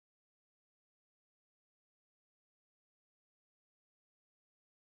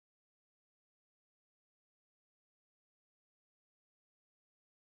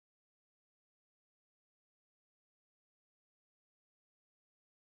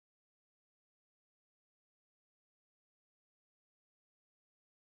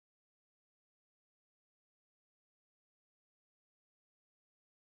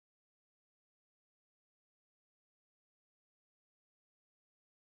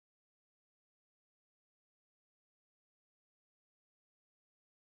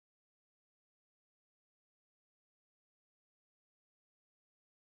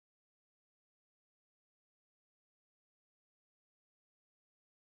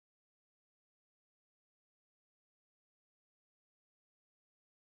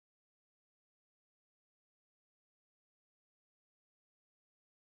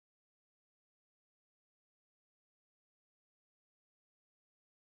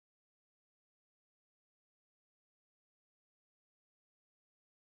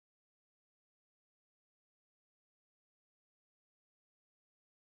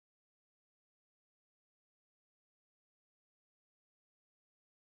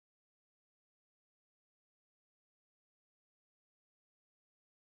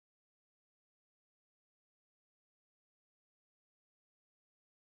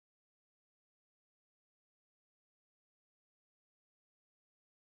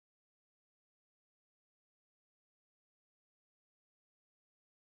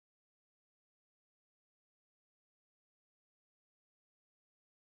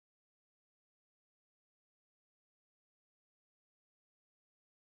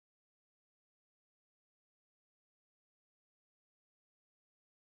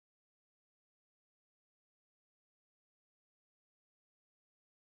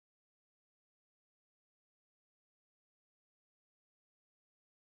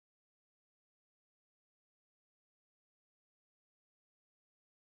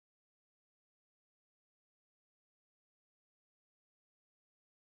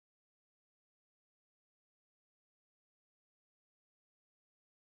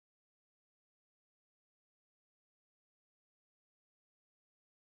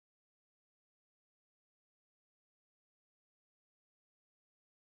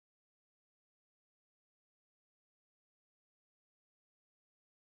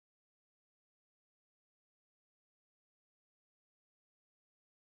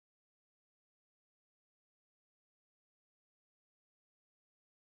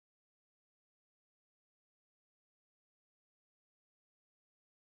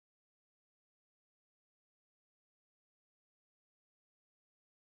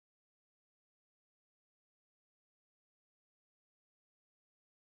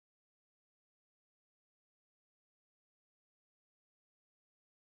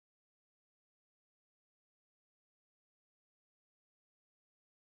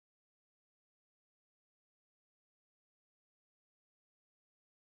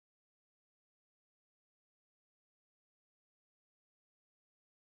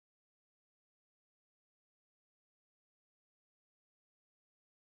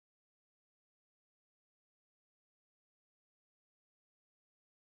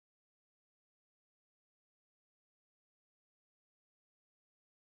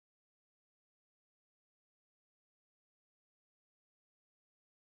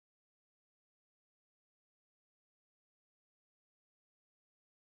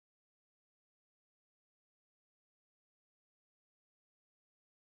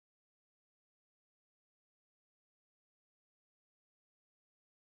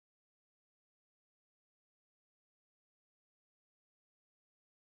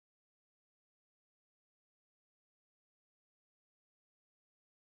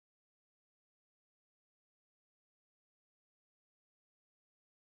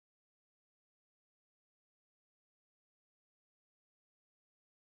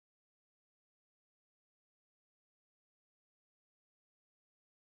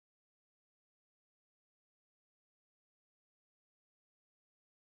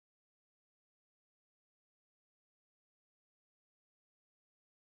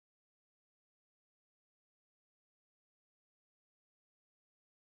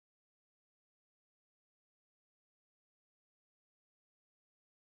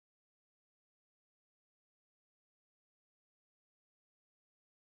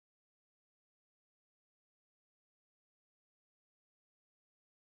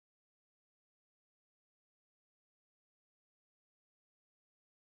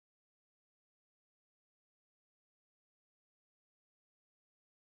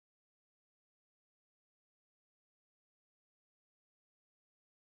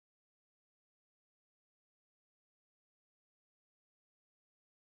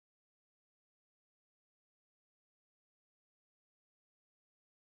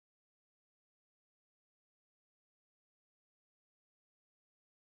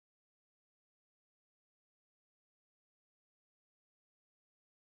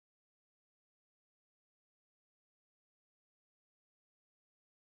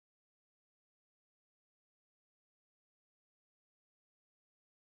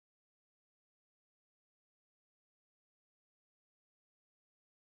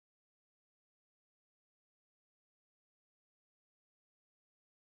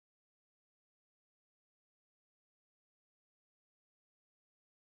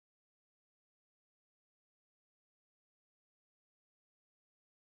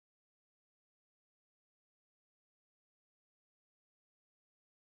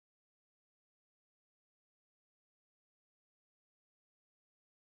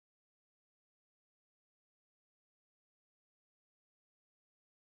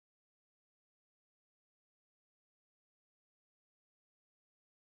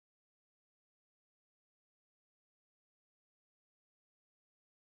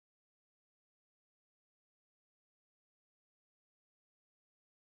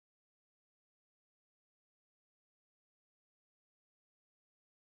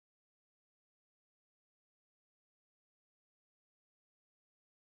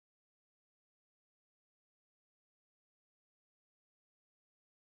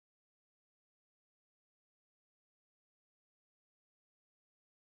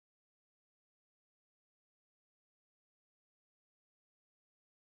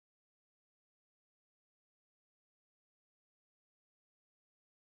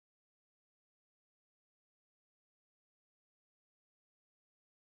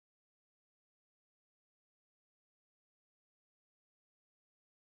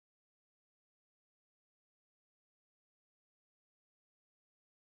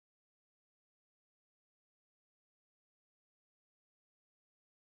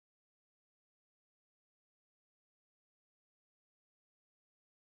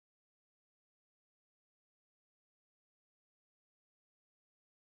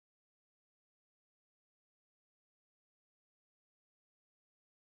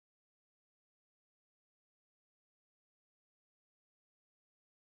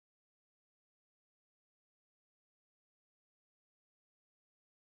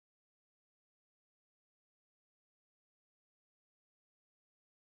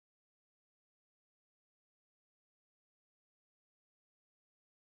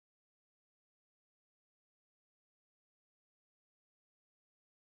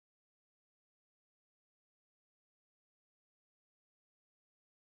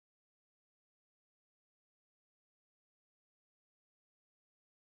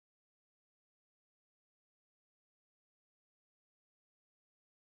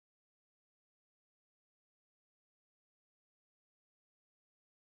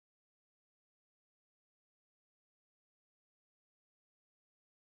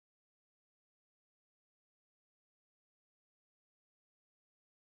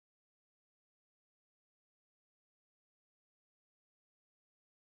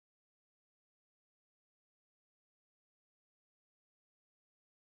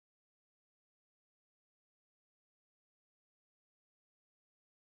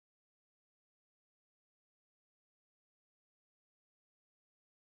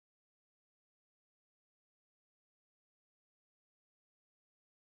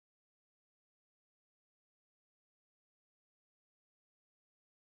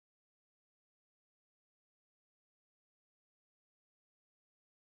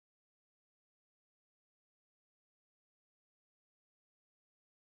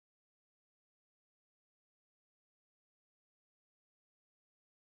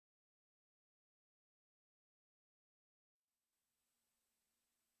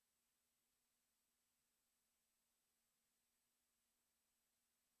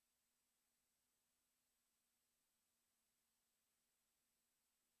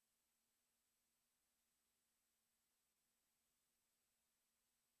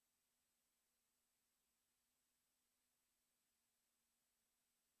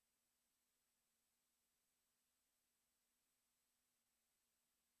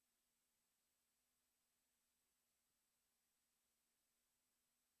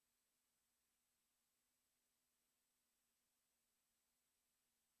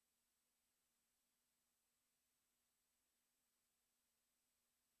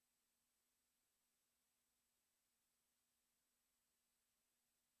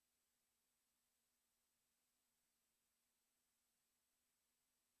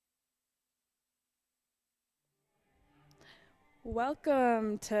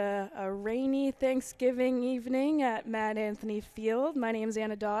Welcome to a rainy Thanksgiving evening at Mad Anthony Field. My name's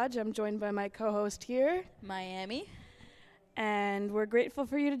Anna Dodge. I'm joined by my co-host here. Miami. And we're grateful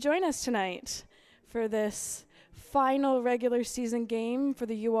for you to join us tonight for this final regular season game for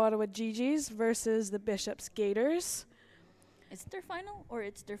the U Ottawa GGs versus the Bishops Gators. Is it their final or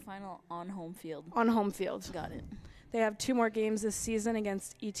it's their final on home field? On home field. Got it. They have 2 more games this season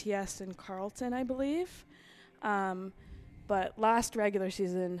against ETS and Carleton, I believe. But last regular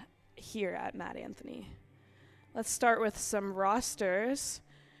season here at Mad Anthony. Let's start with some rosters.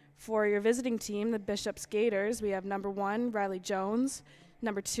 For your visiting team, the Bishops Gators, we have number 1, Riley Jones.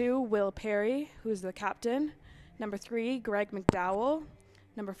 Number 2, Will Perry, who's the captain. Number 3, Greg McDowell.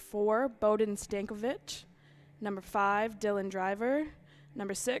 Number 4, Bowden Stankovic. Number 5, Dylan Driver.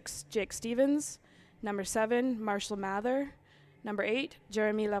 Number 6, Jake Stevens. Number 7, Marshall Mather. Number 8,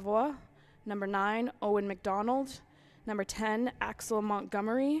 Jeremy Lavoie. Number 9, Owen McDonald. Number 10, Axel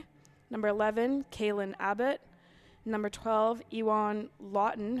Montgomery. Number 11, Kaylin Abbott. Number 12, Ewan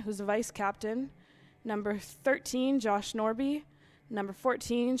Lawton, who's the vice captain. Number 13, Josh Norby. Number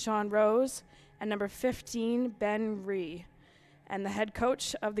 14, Sean Rose. And number 15, Ben Ree. And the head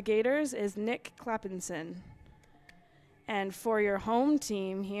coach of the Gators is Nick Clappinson. And for your home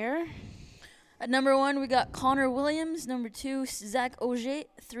team here, At number 1, we got Connor Williams. Number 2, Zach Auger.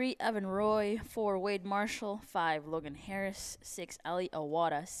 3, Evan Roy. 4, Wade Marshall. 5, Logan Harris. 6, Ali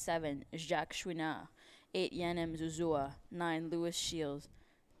Awada. 7, Jacques Chouinard. 8, Yanem Zuzua. 9, Lewis Shields.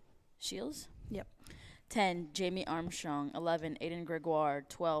 Shields? Yep. 10, Jamie Armstrong. 11, Aiden Gregoire.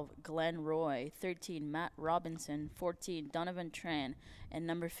 12, Glenn Roy. 13, Matt Robinson. 14, Donovan Tran. And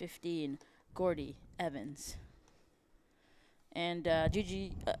number 15, Gordy Evans. And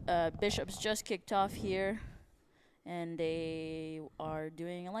Bishops just kicked off here, and they are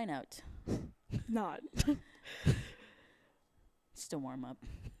doing a line-out. not. Still warm-up.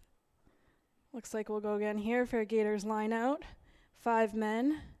 Looks like we'll go again here for a Gators line out. 5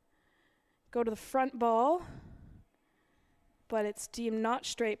 men. Go to the front ball, but it's deemed not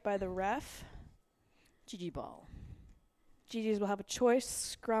straight by the ref. GG ball. GGs will have a choice,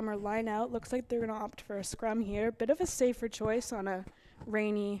 scrum or line out. Looks like they're going to opt for a scrum here. Bit of a safer choice on a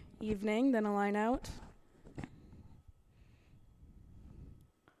rainy evening than a line out.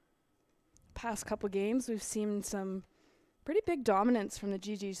 Past couple games, we've seen some pretty big dominance from the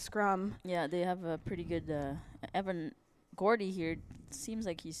GG scrum. Yeah, they have a pretty good Evan Gordy here. Seems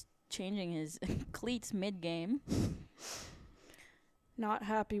like he's changing his cleats mid-game. Not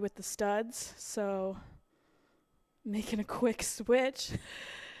happy with the studs, so making a quick switch.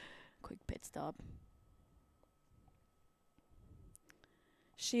 Quick pit stop.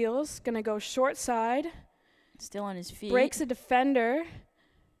 Shields going to go short side. Still on his feet. Breaks a defender.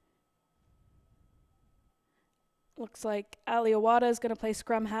 Looks like Ali Awada is going to play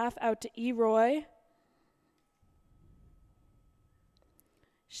scrum half out to Eroy.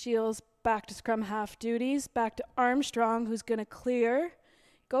 Shields back to scrum half duties. Back to Armstrong, who's going to clear.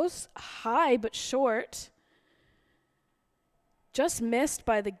 Goes high but short. Just missed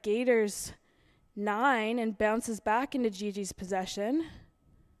by the Gators 9 and bounces back into Gigi's possession.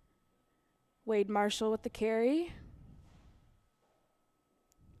 Wade Marshall with the carry.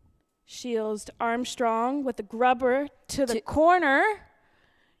 Shields to Armstrong with the grubber to the corner.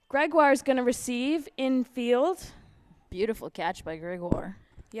 Gregoire's going to receive infield. Beautiful catch by Gregoire.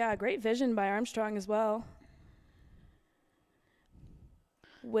 Yeah, great vision by Armstrong as well.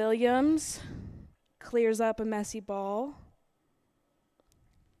 Williams clears up a messy ball.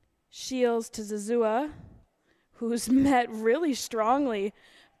 Shields to Zazua, who's met really strongly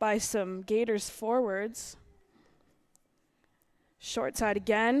by some Gators forwards. Short side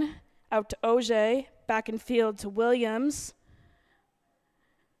again, out to Auger, back in field to Williams.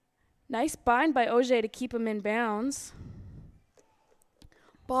 Nice bind by Auger to keep him in bounds.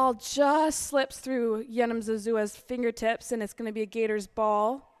 Ball just slips through Yenem Zazua's fingertips, and it's going to be a Gators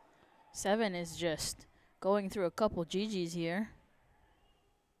ball. 7 is just going through a couple GGs here.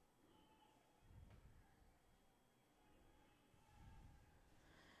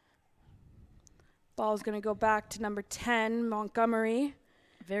 Ball's going to go back to number 10, Montgomery.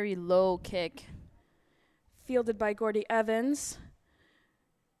 Very low kick. Fielded by Gordy Evans.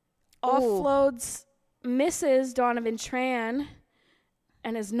 Ooh. Offloads, misses Donovan Tran,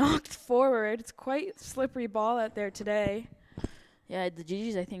 and is knocked forward. It's quite slippery ball out there today. Yeah, the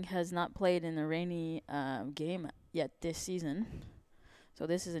GGs, I think, has not played in a rainy game yet this season. So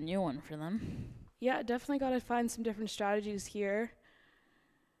this is a new one for them. Yeah, definitely got to find some different strategies here.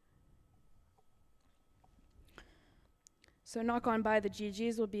 So knock on by the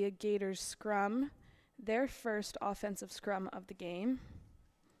GGs will be a Gators scrum. their first offensive scrum of the game.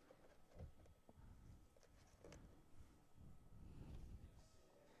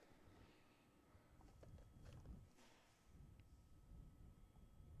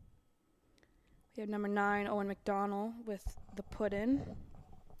 We have number 9, Owen McDonald, with the put-in.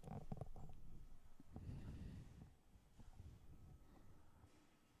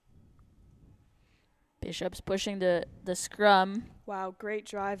 Bishop's pushing the scrum. Wow, great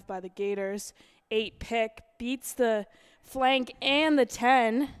drive by the Gators. 8 pick, beats the flank and the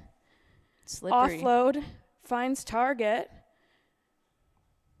 10. Slippery. Offload, finds target.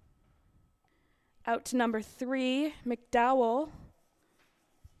 Out to number 3, McDowell.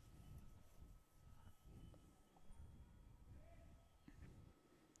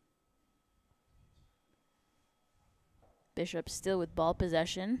 Bishop still with ball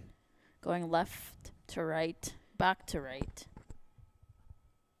possession. Going left to right, back to right.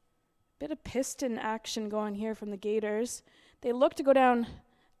 Bit of piston action going here from the Gators. They look to go down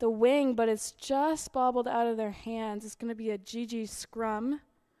the wing, but it's just bobbled out of their hands. It's going to be a GG scrum.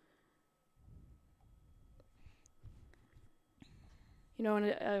 You know, on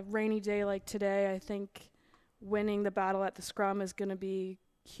a rainy day like today, I think winning the battle at the scrum is going to be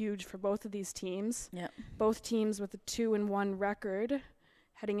huge for both of these teams. Yep. Both teams with a 2-1 record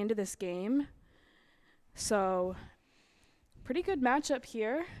heading into this game. So, pretty good matchup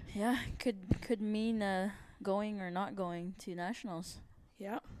here. Yeah, could mean going or not going to nationals.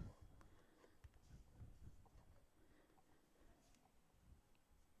 Yeah.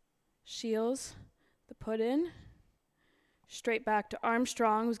 Shields, the put-in. Straight back to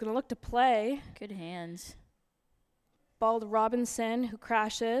Armstrong, who's going to look to play. Good hands. Ball to Robinson, who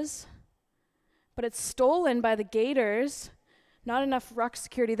crashes. But it's stolen by the Gators. Not enough ruck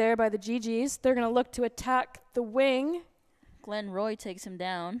security there by the GGs. They're going to look to attack the wing. Glenn Roy takes him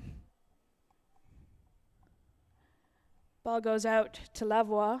down. Ball goes out to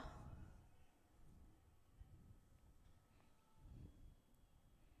Lavoie.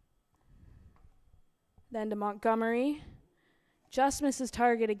 Then to Montgomery. Just misses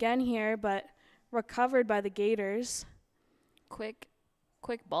target again here, but recovered by the Gators. Quick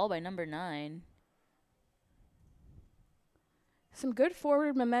ball by number 9. Some good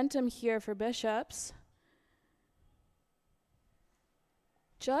forward momentum here for Bishops.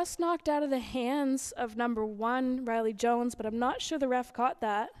 Just knocked out of the hands of number 1, Riley Jones, but I'm not sure the ref caught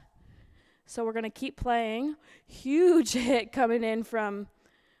that. So we're going to keep playing. Huge hit coming in from,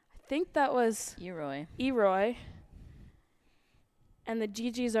 I think that was Eroy. And the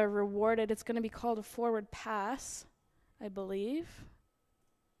GGs are rewarded. It's going to be called a forward pass, I believe.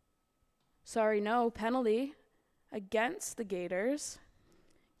 Sorry, no, penalty against the Gators.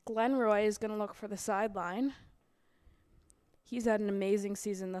 Glenroy is going to look for the sideline. He's had an amazing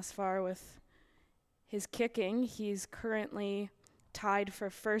season thus far with his kicking. He's currently tied for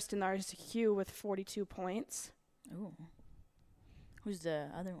first in the RSQ with 42 points. Ooh. Who's the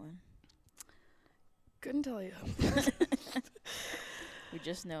other one? Couldn't tell you. We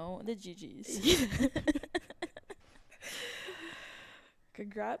just know the GGs.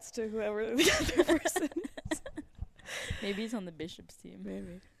 Congrats to whoever the other person is. Maybe he's on the Bishop's team.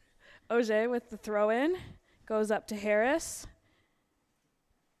 Maybe. Auger with the throw-in. Goes up to Harris.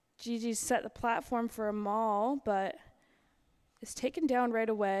 Gigi set the platform for a maul, but is taken down right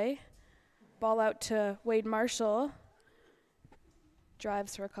away. Ball out to Wade Marshall.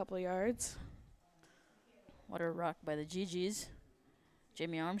 Drives for a couple yards. What a rock by the GGs.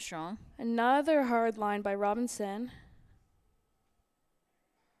 Jamie Armstrong. Another hard line by Robinson.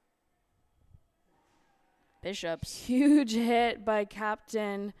 Bishops. Huge hit by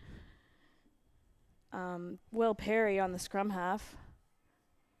Captain Will Perry on the scrum half.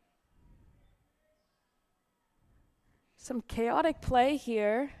 Some chaotic play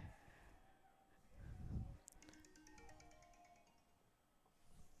here.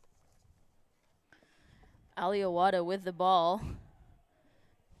 Ali Owada with the ball.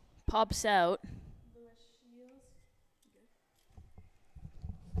 Pops out.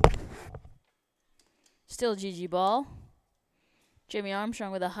 Still GG ball. Jamie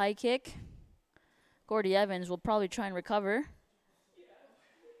Armstrong with a high kick. Gordy Evans will probably try and recover.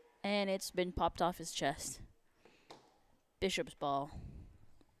 And it's been popped off his chest. Bishop's ball.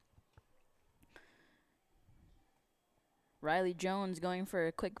 Riley Jones going for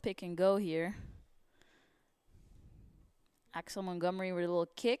a quick pick and go here. Axel Montgomery with a little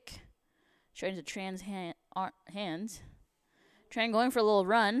kick. Straight into Tran's hands. Tran going for a little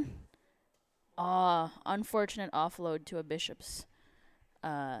run. Unfortunate offload to a Bishop's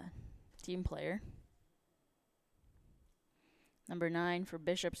team player. Number 9 for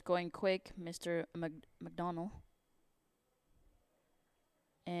Bishops going quick, Mr. McDonald.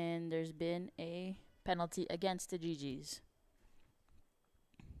 And there's been a penalty against the GGs.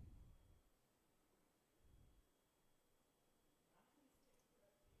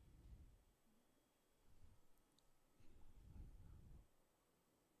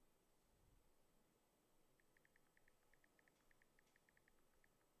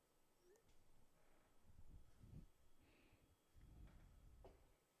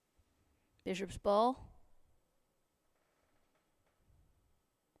 Bishop's ball.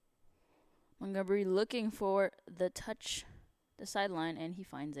 Montgomery looking for the touch, the sideline, and he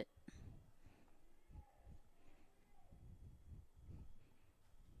finds it.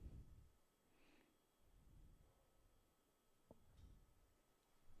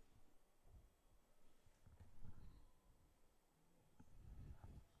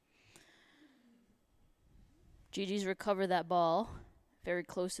 GG's recover that ball very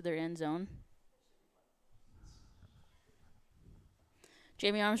close to their end zone.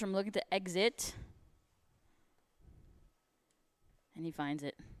 Jamie Armstrong looking to exit. And he finds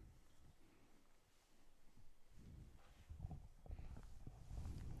it.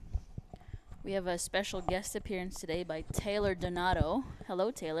 We have a special guest appearance today by Taylor Donato.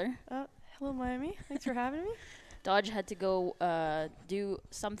 Hello, Taylor. Hello, Miami. Thanks for having me. Dodge had to go do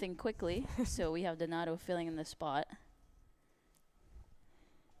something quickly, so we have Donato filling in the spot.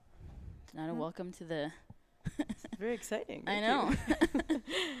 Donato, welcome to the... It's very exciting. I know.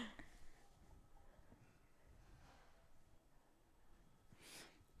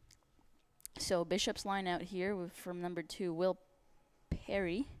 So Bishop's line out here with from number 2, Will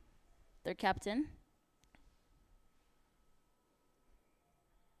Perry, their captain.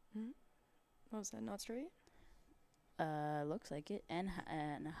 What was that, not straight? Looks like it, and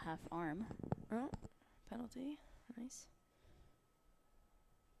a half arm. Oh, penalty. Nice.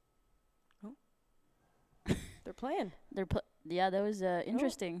 Oh. They're playing. Yeah, that was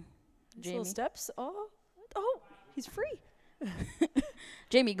interesting. Nice Jamie. little steps. Oh, he's free.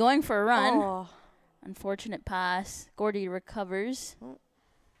 Jamie going for a run. Oh. Unfortunate pass. Gordy recovers. Oh.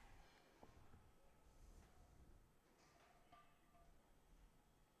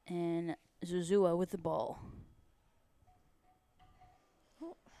 And Zuzua with the ball.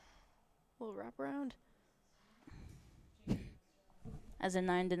 Oh. Little wraparound. As a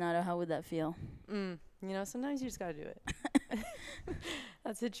 9 Donato, how would that feel? Sometimes you just got to do it.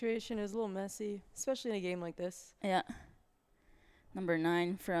 That situation is a little messy, especially in a game like this. Yeah. Number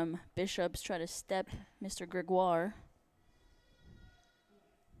 9 from Bishops try to step Mr. Gregoire.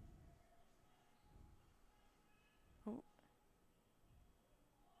 Oh.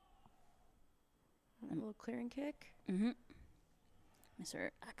 A little clearing kick. Mm-hmm. Mr.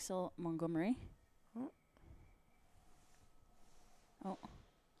 Axel Montgomery. Oh.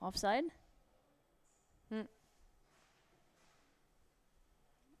 Offside?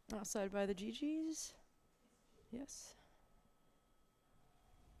 Offside by the GGs. Yes.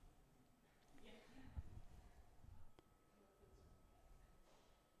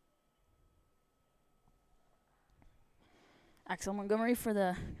 Axel Montgomery for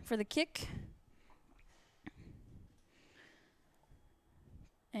the kick.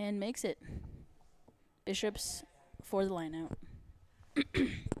 And makes it. Bishops for the line out.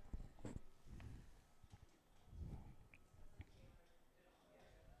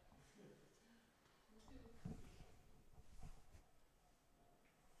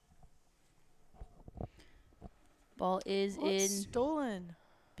 Ball is in. Stolen.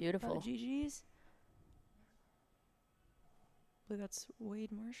 Beautiful. GGs. I believe that's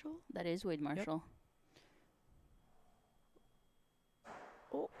Wade Marshall. That is Wade Marshall. Yep.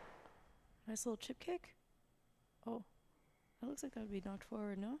 Oh, nice little chip kick. Oh, that looks like that would be knocked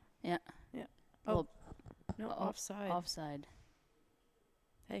forward, no? Yeah. Yeah. Well, no, offside. Offside.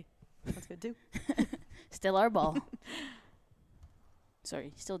 Hey, that's good too. Still our ball.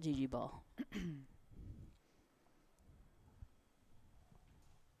 Sorry, still GG ball.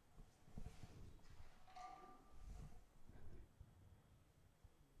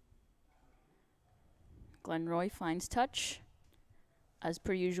 Glenroy finds touch. As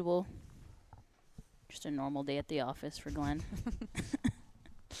per usual, just a normal day at the office for Glenn.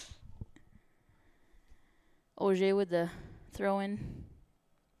 Auger with the throw-in.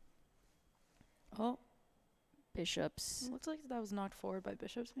 Oh, Bishops. looks like that was knocked forward by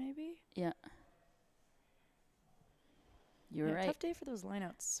Bishops, maybe. Yeah. You're right. Tough day for those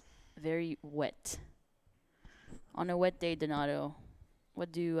lineouts. Very wet. On a wet day, Donato,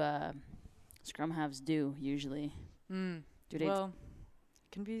 what do scrum halves do usually? Well,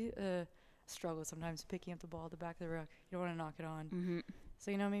 it can be a struggle sometimes picking up the ball at the back of the ruck. You don't want to knock it on. Mm-hmm.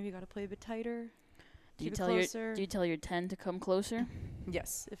 So, maybe you got to play a bit tighter. Do you Keep it tell closer. do you tell your 10 to come closer?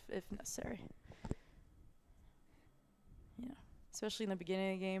 Yes, if necessary. Yeah. Especially in the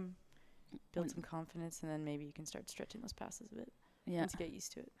beginning of the game. Build some confidence, and then maybe you can start stretching those passes a bit. Yeah. Once you get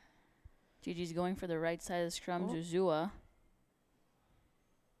used to it. Gigi's going for the right side of the scrum. Oh. Zuzua.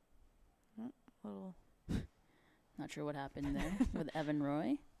 Little Not sure what happened there with Evan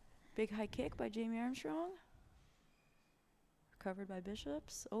Roy. big high kick by Jamie Armstrong. Recovered by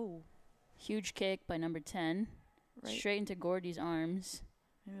Bishops. Oh, Huge kick by number 10. right. Straight into Gordy's arms.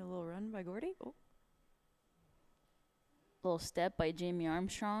 Maybe a little run by Gordy. Oh, Little step by Jamie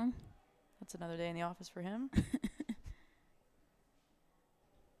Armstrong. that's another day in the office for him.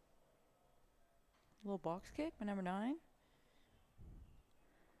 Little box kick by number 9.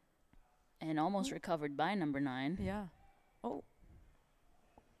 And almost recovered by number 9. Yeah. Oh.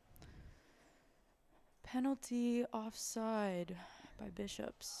 Penalty offside by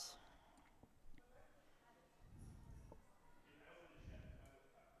Bishops.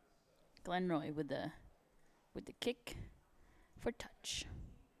 Glenroy with the kick for touch.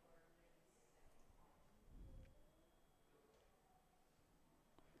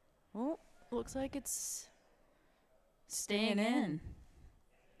 Oh, looks like it's Staying in.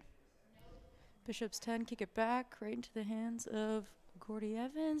 Bishop's 10, kick it back right into the hands of Gordy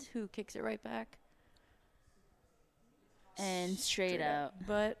Evans, who kicks it right back. And straight out.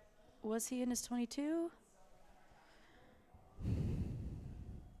 But was he in his 22?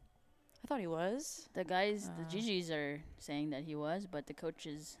 I thought he was. The guys, the GGs are saying that he was, but the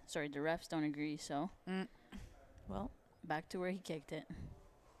refs don't agree, so Well, back to where he kicked it.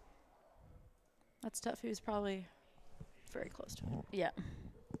 that's tough. He was probably very close to it. Yeah.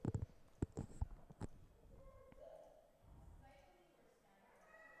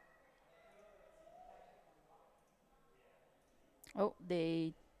 Oh,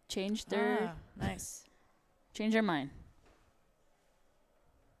 they changed their Nice. mind.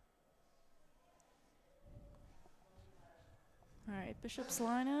 All right, Bishop's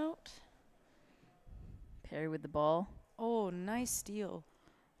line out. Perry with the ball. Oh, nice steal.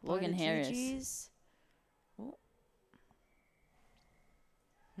 by Logan the Harris. GGs. Oh.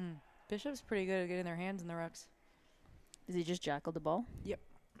 Bishop's pretty good at getting their hands in the rucks. Does he just jackal the ball? Yep.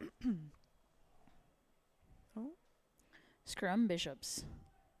 Oh. Scrum Bishops.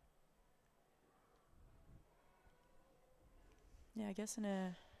 Yeah, I guess in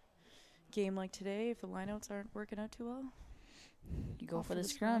a game like today, if the lineouts aren't working out too well, You go off for of the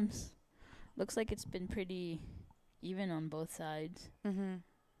scrums. Looks like it's been pretty even on both sides. Mm-hmm.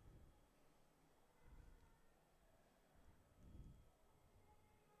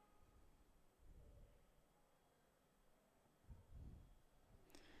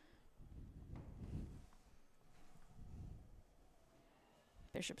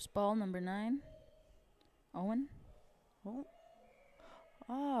 Bishop's ball, number 9. Owen.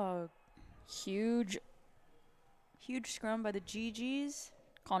 Oh, Huge. huge scrum by the GGs.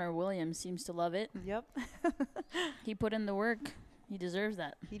 Connor Williams seems to love it. Yep, He put in the work. He deserves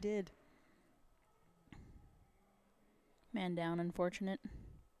that. he did. Man down, unfortunate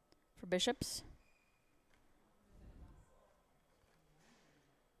for Bishops.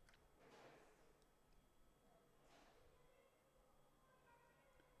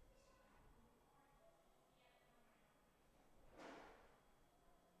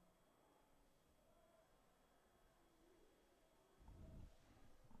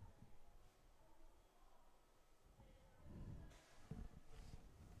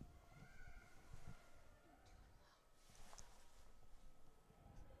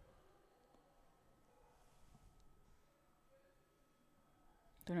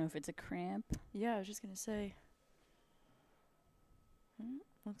 Don't know if it's a cramp. Yeah, I was just gonna say.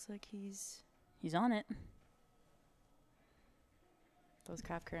 Looks like he's He's on it. those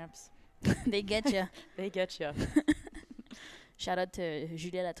calf cramps. They get you. They get you. Shout out to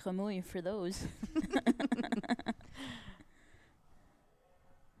Juliette Latremouille for those.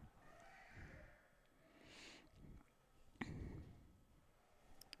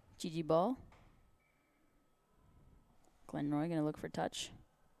 GG ball. Glenroy gonna look for touch.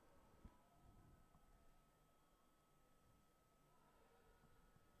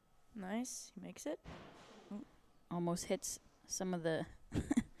 Nice, he makes it. Almost hits some of the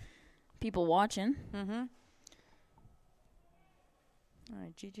people watching. Mm-hmm. All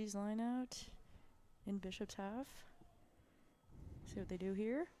right, GG's line out in Bishop's half. See what they do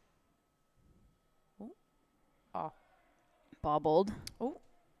here. Bobbled. Oh.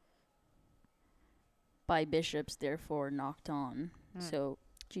 By Bishops, therefore knocked on. So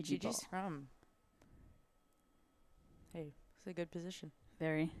GG ball. scrum. Hey, it's a good position.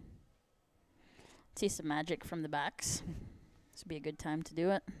 Very. See some magic from the backs. This would be a good time to do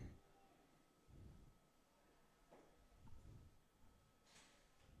it.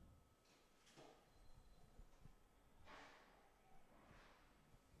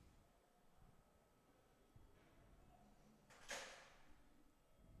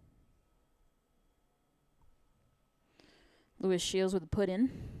 Lewis Shields with a put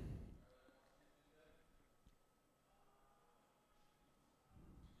in.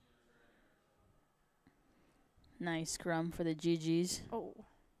 Nice scrum for the GGs. Oh.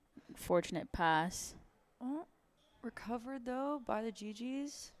 Fortunate pass. Oh. Recovered, though, by the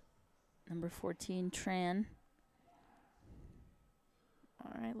GGs. Number 14, Tran.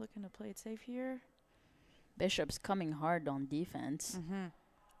 All right, looking to play it safe here. Bishop's coming hard on defense. Mm-hmm.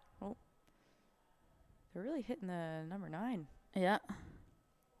 Oh. They're really hitting the number 9. Yeah.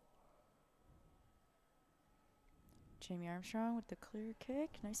 Jamie Armstrong with the clear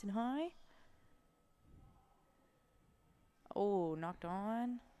kick. Nice and high. Oh, knocked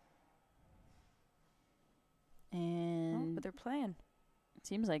on. And But they're playing.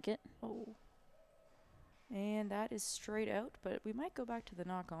 seems like it. Oh. And that is straight out, but we might go back to the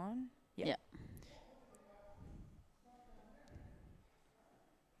knock on. Yeah.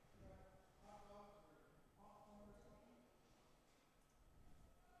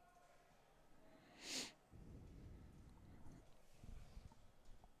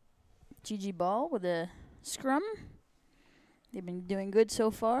 GG ball with a scrum. They've been doing good so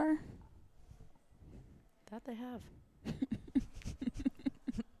far. That they have.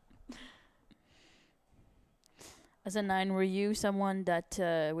 As a 9, were you someone that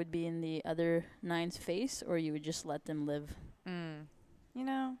would be in the other 9's face, or you would just let them live? You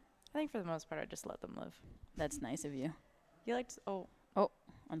know, I think for the most part, I just let them live. That's nice of you. You like to,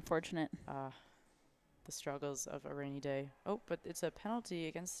 Unfortunate. the struggles of a rainy day. Oh, but it's a penalty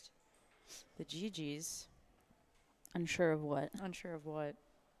against the GGs. Unsure of what. Unsure of what.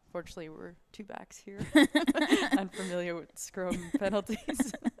 Fortunately, we're 2 backs here. Unfamiliar with scrum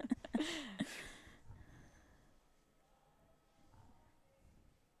penalties.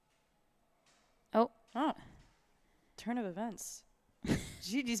 Oh. Turn of events.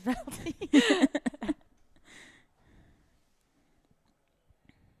 GG's penalty.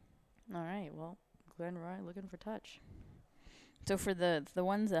 All right, well, Glenn Roy looking for touch. So for the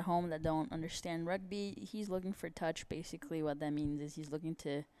ones at home that don't understand rugby, he's looking for touch. Basically what that means is he's looking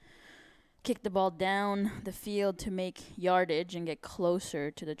to kick the ball down the field to make yardage and get closer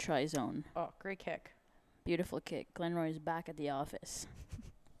to the try zone. Oh, great kick. Beautiful kick. Glenroy is back at the office.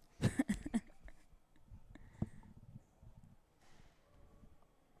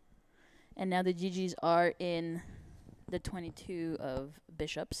 And now the GGs are in the 22 of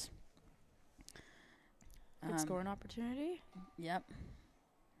Bishops. Good scoring opportunity. Yep.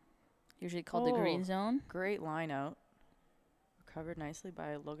 Usually called the green zone. Great line out. Recovered nicely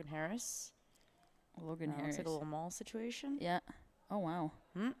by Logan Harris. Logan Harris. Looks like a little maul situation. Yeah. Oh, wow.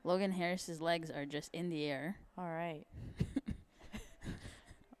 Logan Harris's legs are just in the air. All right.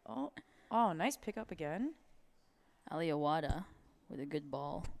 Oh, nice pickup again. Ali Awada with a good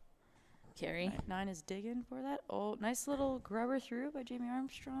ball carry. 9 is digging for that. Oh, nice little grubber through by Jamie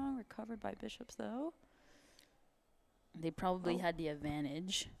Armstrong. Recovered by Bishops, though. They probably had the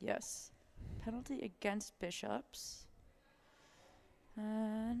advantage. Yes. Penalty against Bishops.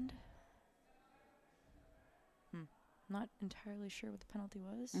 And not entirely sure what the penalty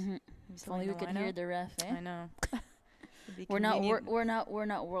was. If only we could hear the ref, eh? I know. We're not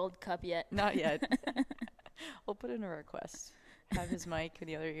World Cup yet. Not yet. We'll put in a request. Have his mic in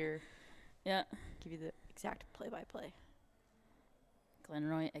the other ear. Yeah. Give you the exact play-by-play.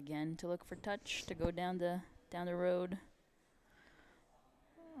 Glenroy again to look for touch to go down the road.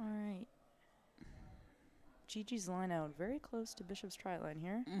 All right. Gigi's line out very close to Bishop's try line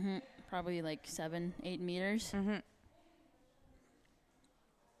here. Probably like 7-8 meters.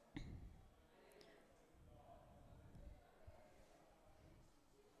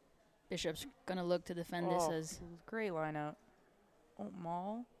 Bishop's gonna look to defend this as great line out. Oh,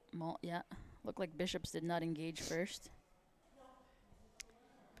 Maul. Yeah. Looked like Bishops did not engage first.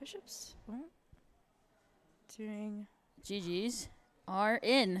 Bishops doing GGs are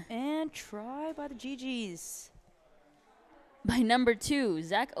in. And try by the GGs. By number 2,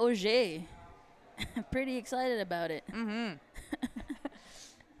 Zach Auger. Pretty excited about it.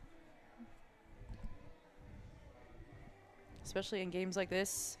 Especially in games like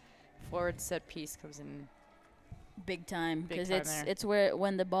this, forward set piece comes in big time because there. it's where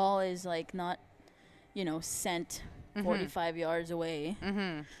when the ball is like not, sent 45 yards away.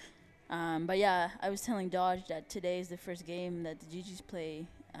 But yeah, I was telling Dodge that today is the first game that the GGs play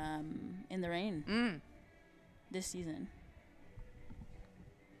in the rain this season.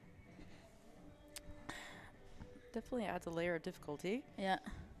 Definitely adds a layer of difficulty, Yeah.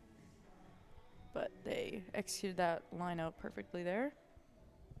 but they executed that line out perfectly there.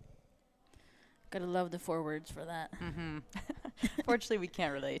 Gotta love the forwards for that. Fortunately, we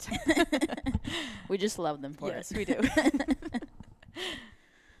can't relate. We just love them for it. Yes, we do.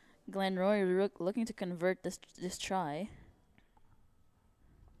 Glenn Roy looking to convert this try.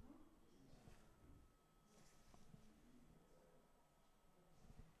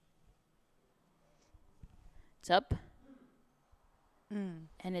 It's up. And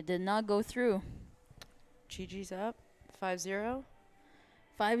it did not go through. GG's up, 5-0.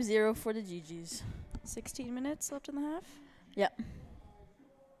 5-0 for the GGs. 16 minutes left in the half. Yep.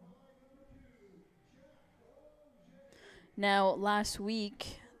 Now, last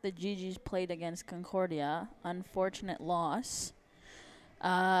week, the GGs played against Concordia. Unfortunate loss.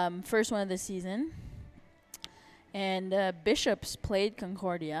 First one of the season. And Bishops played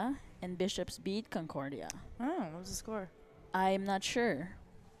Concordia, and Bishops beat Concordia. Oh, what was the score? I'm not sure.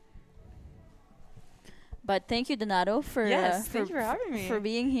 But thank you, Donato, for thank you for having me. for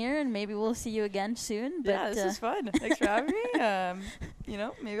being here, and maybe we'll see you again soon. Yeah, But this is fun. Thanks for having me.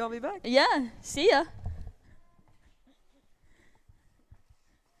 Maybe I'll be back. yeah, see ya.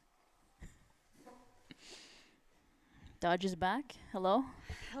 Dodge is back. Hello.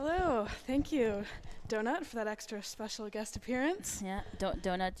 Hello. Thank you, Donut, for that extra special guest appearance. Yeah,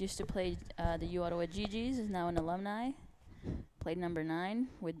 Donut used to play the U Ottawa GGs. Is now an alumni. Played number 9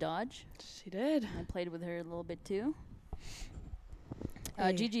 with Dodge. She did. I played with her a little bit too.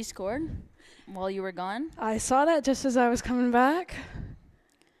 Hey. GG scored while you were gone. I saw that just as I was coming back.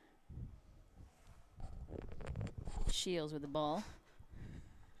 Shields with the ball.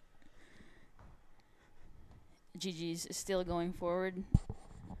 GG's still going forward.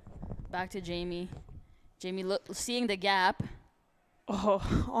 Back to Jamie. Jamie seeing the gap.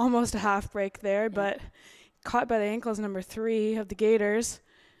 Oh, almost a half break there, but caught by the ankles, number 3 of the Gators.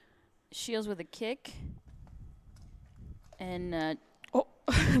 Shields with a kick. And a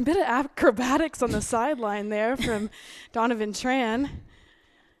bit of acrobatics on the sideline there from Donovan Tran.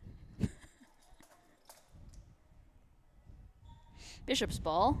 Bishop's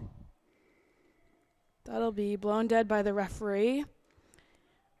ball. That'll be blown dead by the referee.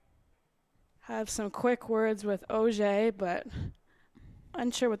 Have some quick words with Auger, but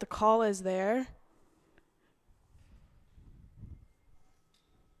unsure what the call is there.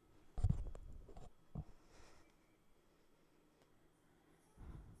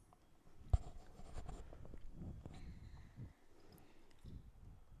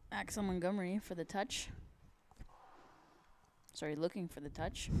 Axel Montgomery for the touch. Sorry, looking for the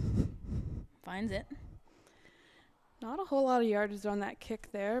touch. Finds it. Not a whole lot of yardage on that kick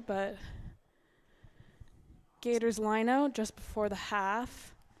there, but Gators line out just before the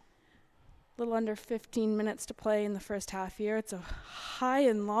half. A little under 15 minutes to play in the first half here. It's a high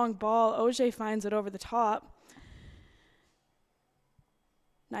and long ball. Auger finds it over the top.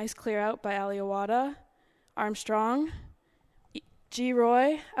 Nice clear out by Aliawada. Armstrong. G.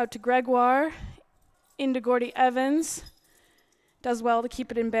 Roy out to Gregoire. Into Gordy Evans. Does well to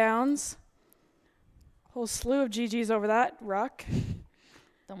keep it in bounds. Whole slew of GGs over that ruck.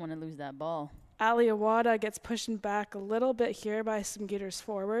 Don't want to lose that ball. Aliawada gets pushing back a little bit here by some Gators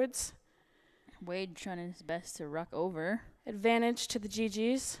forwards. Wade trying his best to ruck over. Advantage to the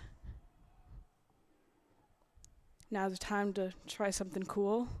GGs. Now's the time to try something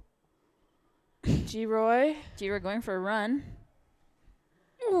cool. G-Roy. G-Roy going for a run.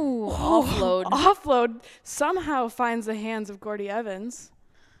 Ooh, offload. Offload somehow finds the hands of Gordy Evans.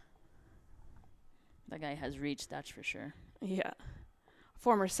 That guy has reach, that's for sure. Yeah.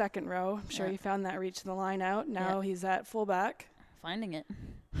 Former second row. I'm sure he found that reach to the line out. Now he's at fullback. Finding it.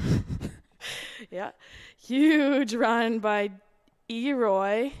 Yeah. Huge run by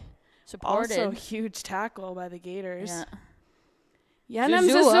E-Roy. Supported. Also huge tackle by the Gators. Yeah. Yanem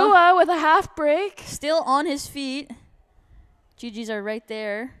Zazua with a half break. Still on his feet. GGs are right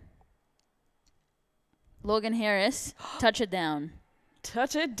there. Logan Harris. Touch it down.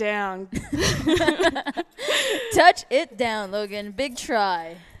 Touch it down. Touch it down, Logan. Big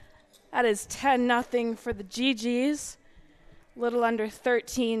try. That is 10-0 for the GGs. Little under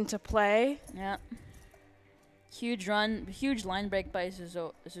 13 to play. Yeah. Huge run, huge line break by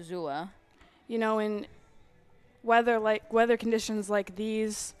Zazua. You know, in weather conditions like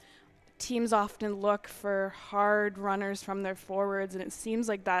these, teams often look for hard runners from their forwards, and it seems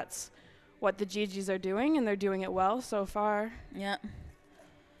like that's what the GGs are doing, and they're doing it well so far. Yeah.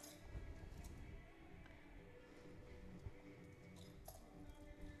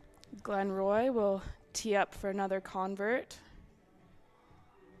 Glen Roy will tee up for another convert.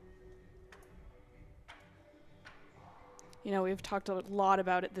 You know, we've talked a lot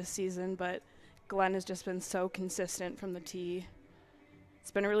about it this season, but Glen has just been so consistent from the tee.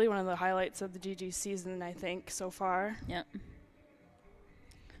 It's been really one of the highlights of the GG season, I think, so far. Yep.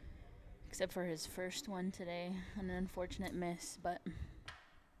 Except for his first one today, an unfortunate miss, but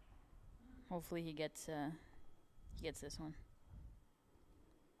hopefully he gets this one.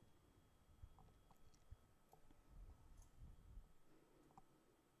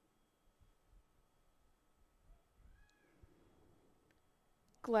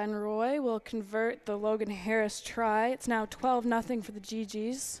 Glen Roy will convert the Logan Harris try. It's now 12-0 for the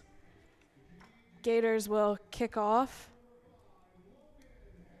GGs. Gators will kick off.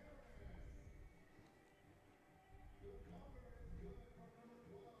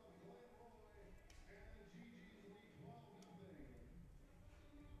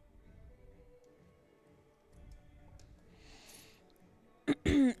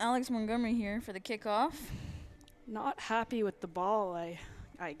 Alex Montgomery here for the kickoff. Not happy with the ball,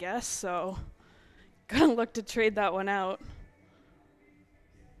 I guess, so gonna look to trade that one out.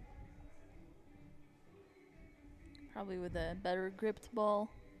 Probably with a better gripped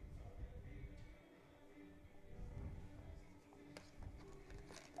ball.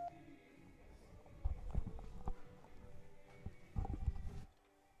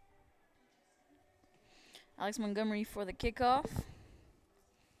 Alex Montgomery for the kickoff.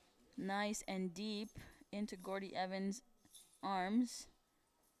 Nice and deep into Gordy Evans' arms.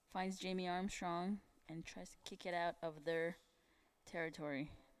 Finds Jamie Armstrong and tries to kick it out of their territory.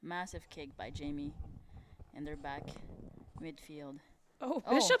 Massive kick by Jamie in their back midfield. Oh,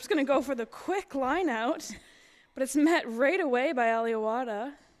 Bishop's going to go for the quick line out, but it's met right away by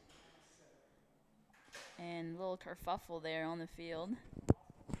Aliawada. And a little kerfuffle there on the field.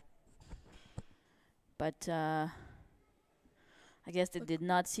 But I guess they did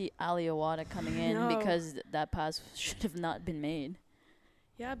not see Aliawada coming in because that pass should have not been made.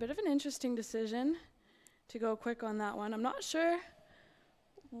 Yeah, a bit of an interesting decision to go quick on that one. I'm not sure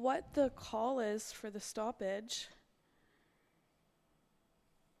what the call is for the stoppage.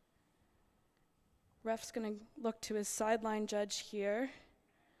 Ref's going to look to his sideline judge here.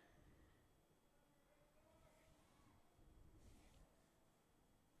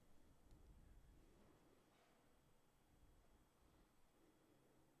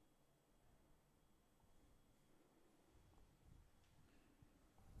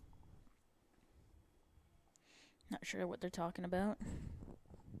 Not sure what they're talking about.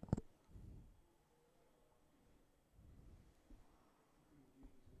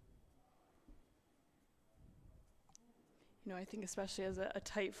 You know, I think especially as a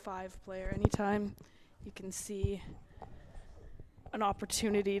type 5 player, anytime you can see an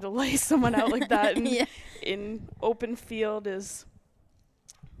opportunity to lay someone out like that in open field is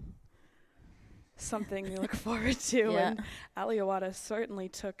something we look forward to. Yeah. And Aliawada certainly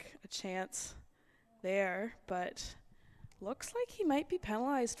took a chance there, but looks like he might be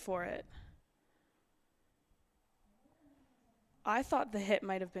penalized for it. I thought the hit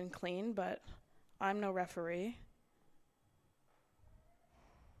might have been clean, but I'm no referee.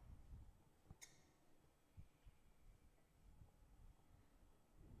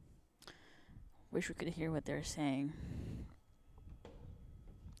 Wish we could hear what they're saying.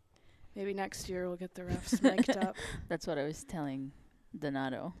 Maybe next year we'll get the refs mic'd up. That's what I was telling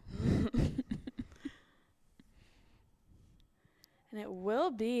Donato. And it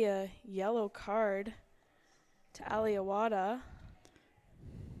will be a yellow card to Aliawada.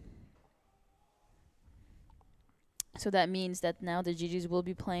 So that means that now the GGs will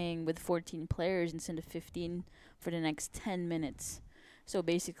be playing with 14 players instead of 15 for the next 10 minutes. So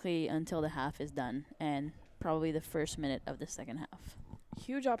basically until the half is done and probably the first minute of the second half.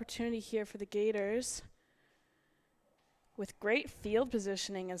 Huge opportunity here for the Gators with great field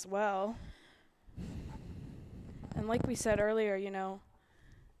positioning as well. And like we said earlier, you know,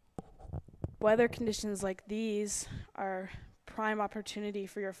 weather conditions like these are prime opportunity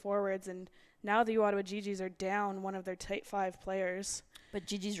for your forwards. And now the Ottawa GGs are down one of their type 5 players. But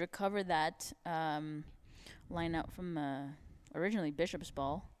GGs recovered that line out from originally Bishop's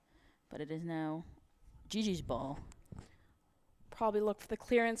ball, but it is now GG's ball. Probably look for the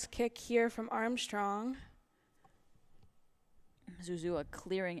clearance kick here from Armstrong. Zuzua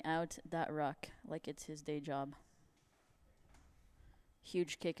clearing out that ruck like it's his day job.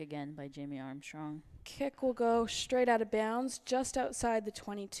 Huge kick again by Jamie Armstrong. Kick will go straight out of bounds, just outside the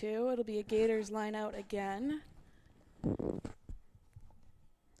 22. It'll be a Gators line out again.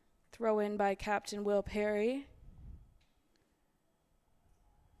 Throw in by Captain Will Perry.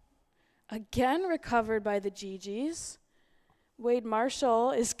 Again recovered by the GGs. Wade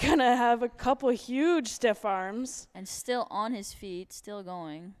Marshall is going to have a couple huge stiff arms. And still on his feet, still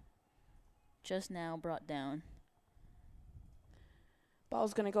going. Just now brought down.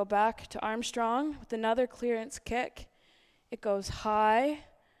 Ball's going to go back to Armstrong with another clearance kick. It goes high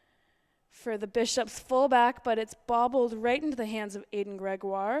for the Bishops fullback, but it's bobbled right into the hands of Aiden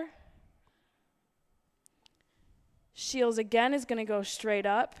Gregoire. Shields again is going to go straight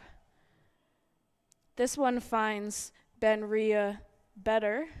up. This one finds Ben Rhea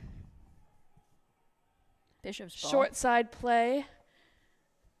better. Bishop's ball. Short side play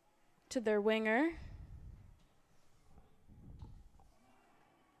to their winger.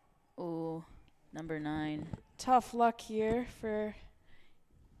 Ooh, number 9. Tough luck here for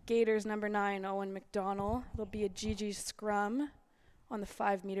Gators number 9, Owen McDonald. There'll be a GG scrum on the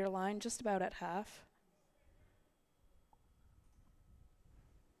 5-meter line, just about at half.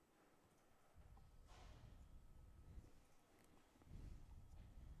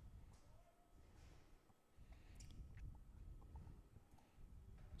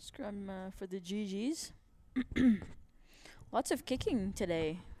 Scrum for the GGs. Lots of kicking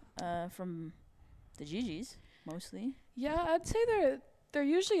today from the GGs, mostly. Yeah, I'd say they're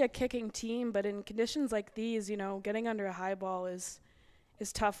usually a kicking team, but in conditions like these, you know, getting under a high ball is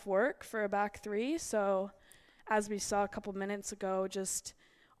tough work for a back three. So as we saw a couple minutes ago, just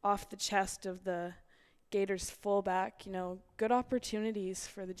off the chest of the Gators fullback, you know, good opportunities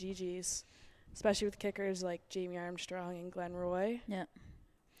for the GGs, especially with kickers like Jamie Armstrong and Glenn Roy. Yeah.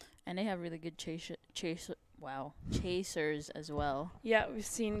 And they have really good chasers as well. Yeah, we've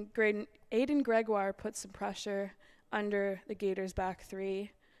seen Aiden Gregoire put some pressure under the Gators back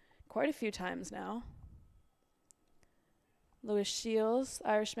three quite a few times now. Lewis Shields,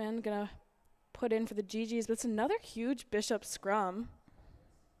 Irishman, going to put in for the GGs, but it's another huge Bishop scrum.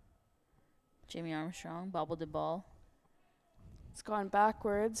 Jamie Armstrong bobbled the ball. It's gone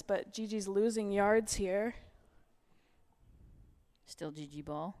backwards, but GG's losing yards here. Still GG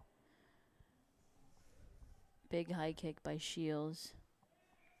ball. Big high kick by Shields.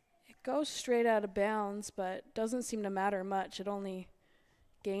 It goes straight out of bounds, but doesn't seem to matter much. It only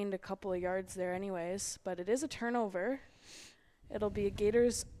gained a couple of yards there anyways, but it is a turnover. It'll be a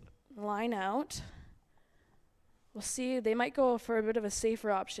Gators line out. We'll see. They might go for a bit of a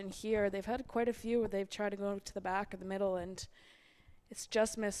safer option here. They've had quite a few where they've tried to go to the back of the middle, and it's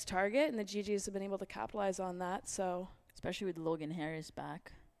just missed target, and the GGs have been able to capitalize on that. So, especially with Logan Harris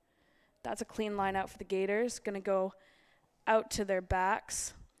back. That's a clean line out for the Gators. Going to go out to their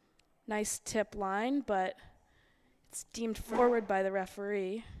backs. Nice tip line, but it's deemed forward by the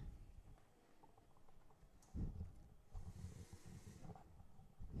referee.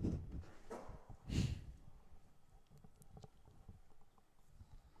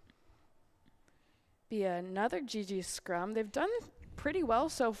 Be another GG scrum. They've done pretty well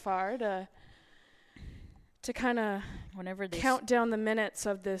so far to kind of count down the minutes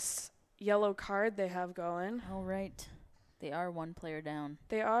of this yellow card they have going. All right. They are one player down.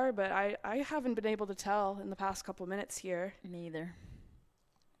 They are, but I haven't been able to tell in the past couple minutes here. Me either.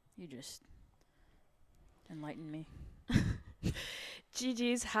 You just enlightened me.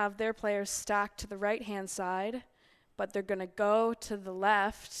 GGs have their players stacked to the right-hand side, but they're going to go to the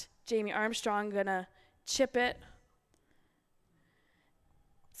left. Jamie Armstrong going to chip it.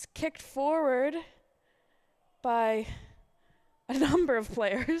 It's kicked forward by a number of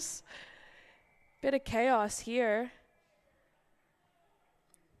players. Bit of chaos here.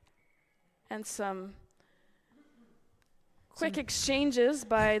 And some quick exchanges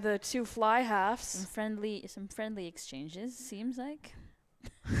by the two fly halves. Some friendly exchanges, seems like.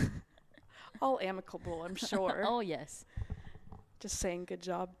 All amicable, I'm sure. Oh, yes. Just saying good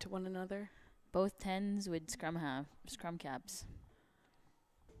job to one another. Both 10s with scrum caps.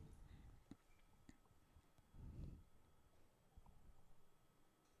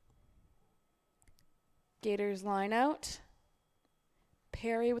 Gators line out.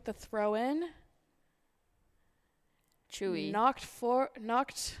 Perry with the throw in. Chewy.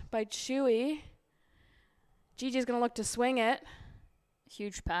 Knocked by Chewy. Gigi's going to look to swing it.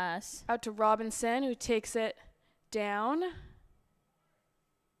 Huge pass. Out to Robinson, who takes it down.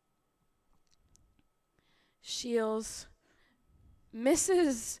 Shields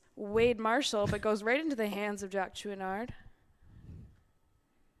misses Wade Marshall, but goes right into the hands of Jack Chouinard.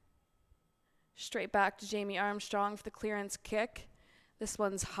 Straight back to Jamie Armstrong for the clearance kick. This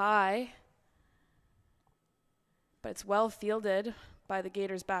one's high, but it's well fielded by the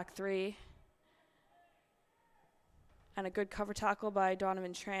Gators back three. And a good cover tackle by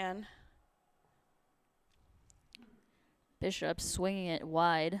Donovan Tran. Bishop's swinging it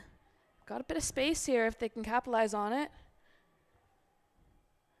wide. Got a bit of space here if they can capitalize on it.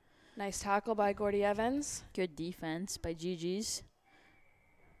 Nice tackle by Gordy Evans. Good defense by GG's.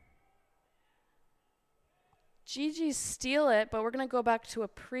 GG's steal it, but we're going to go back to a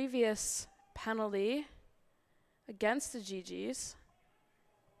previous penalty against the GG's.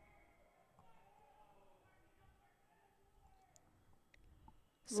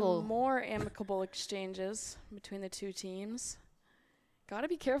 Some more amicable exchanges between the two teams. Got to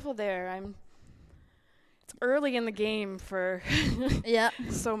be careful there. It's early in the game for Yeah.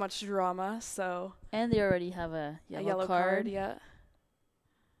 so much drama. So And they already have a yellow card. Yeah.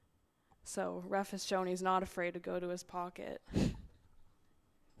 So ref has shown he's not afraid to go to his pocket.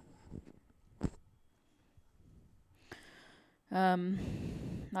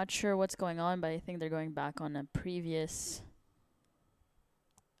 Not sure what's going on, but I think they're going back on a previous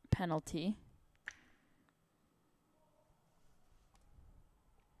penalty.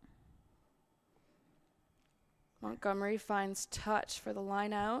 Montgomery finds touch for the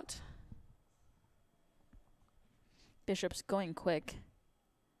line out. Bishop's going quick.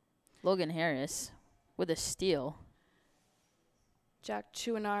 Logan Harris with a steal. Jack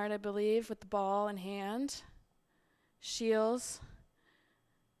Chouinard, I believe, with the ball in hand. Shields.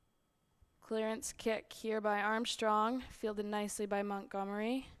 Clearance kick here by Armstrong, fielded nicely by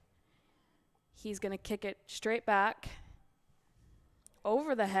Montgomery. He's going to kick it straight back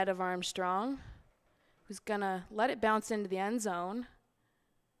over the head of Armstrong, who's going to let it bounce into the end zone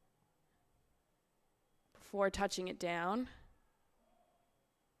before touching it down.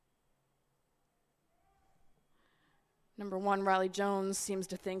 Number 1, Riley Jones, seems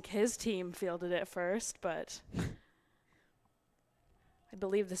to think his team fielded it first, but I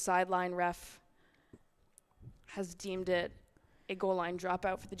believe the sideline ref has deemed it a goal line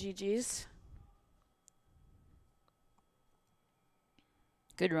dropout for the GGs.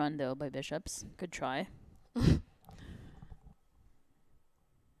 Good run, though, by Bishops. Good try. You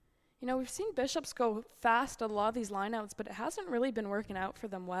know, we've seen Bishops go fast at a lot of these lineouts, but it hasn't really been working out for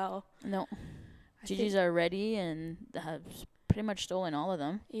them well. No. GGs are ready and have pretty much stolen all of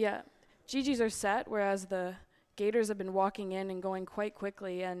them. Yeah. GGs are set, whereas the Gators have been walking in and going quite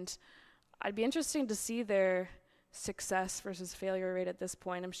quickly, and I'd be interested to see their success versus failure rate at this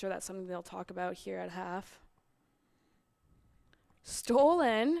point. I'm sure that's something they'll talk about here at half.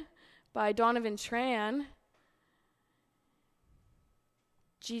 Stolen by Donovan Tran.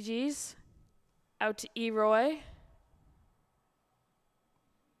 GG's out to Eroy.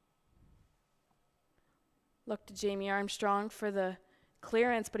 Look to Jamie Armstrong for the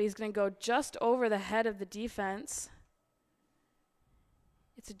clearance, but he's going to go just over the head of the defense.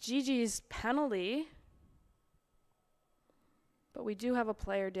 It's a GG's penalty, but we do have a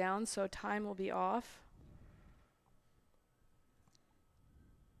player down, so time will be off.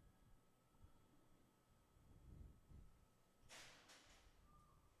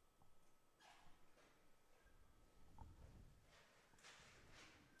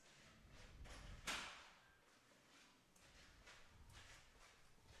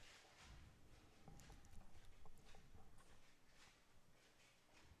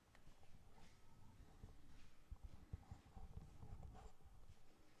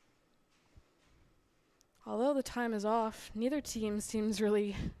 Although the time is off, neither team seems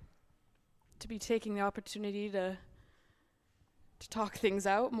really to be taking the opportunity to talk things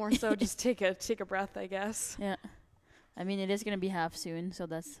out. More so, just take a breath, I guess. Yeah. I mean, it is going to be half soon, so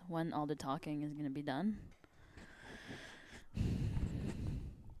that's when all the talking is going to be done.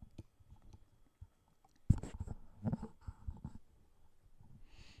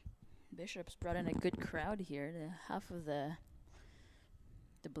 Bishop's brought in a good crowd here. Half of the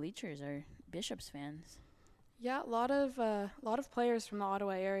bleachers are Bishop's fans. Yeah, a lot of players from the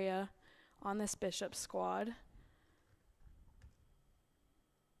Ottawa area on this Bishop squad.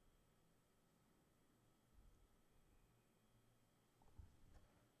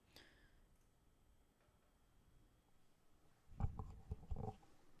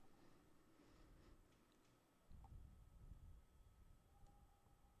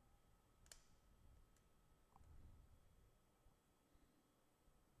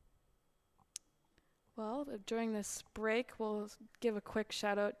 Well, during this break, we'll give a quick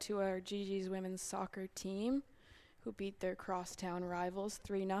shout out to our GG's women's soccer team, who beat their crosstown rivals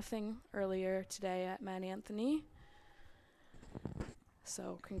 3-0 earlier today at Mount Anthony.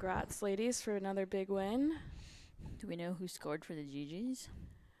 So congrats, ladies, for another big win. Do we know who scored for the GGs?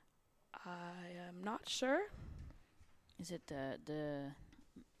 I am not sure. Is it the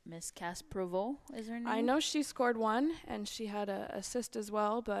Miss Kasprovo is her name? I know she scored one, and she had a assist as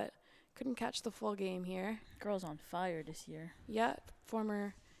well, but couldn't catch the full game here. Girl's on fire this year. Yeah,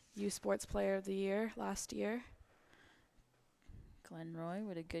 former U Sports Player of the Year last year. Glenn Roy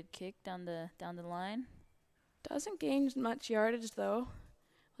with a good kick down the line. Doesn't gain much yardage though.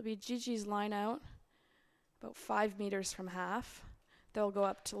 It'll be Gigi's line out, about 5 meters from half. They'll go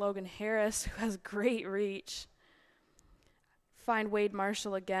up to Logan Harris, who has great reach. Find Wade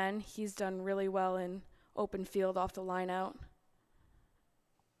Marshall again. He's done really well in open field off the line out.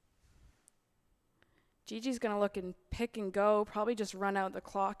 Gigi's going to look and pick and go, probably just run out the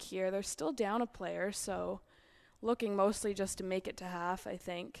clock here. They're still down a player, so looking mostly just to make it to half, I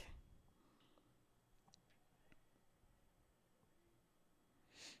think.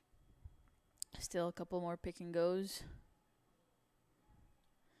 Still a couple more pick and goes.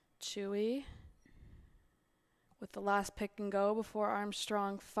 Chewy with the last pick and go before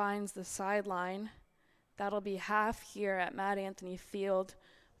Armstrong finds the sideline. That'll be half here at Matt Anthony Field.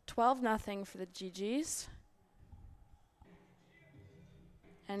 12-0 for the GGs.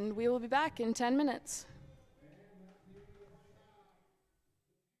 And we will be back in 10 minutes.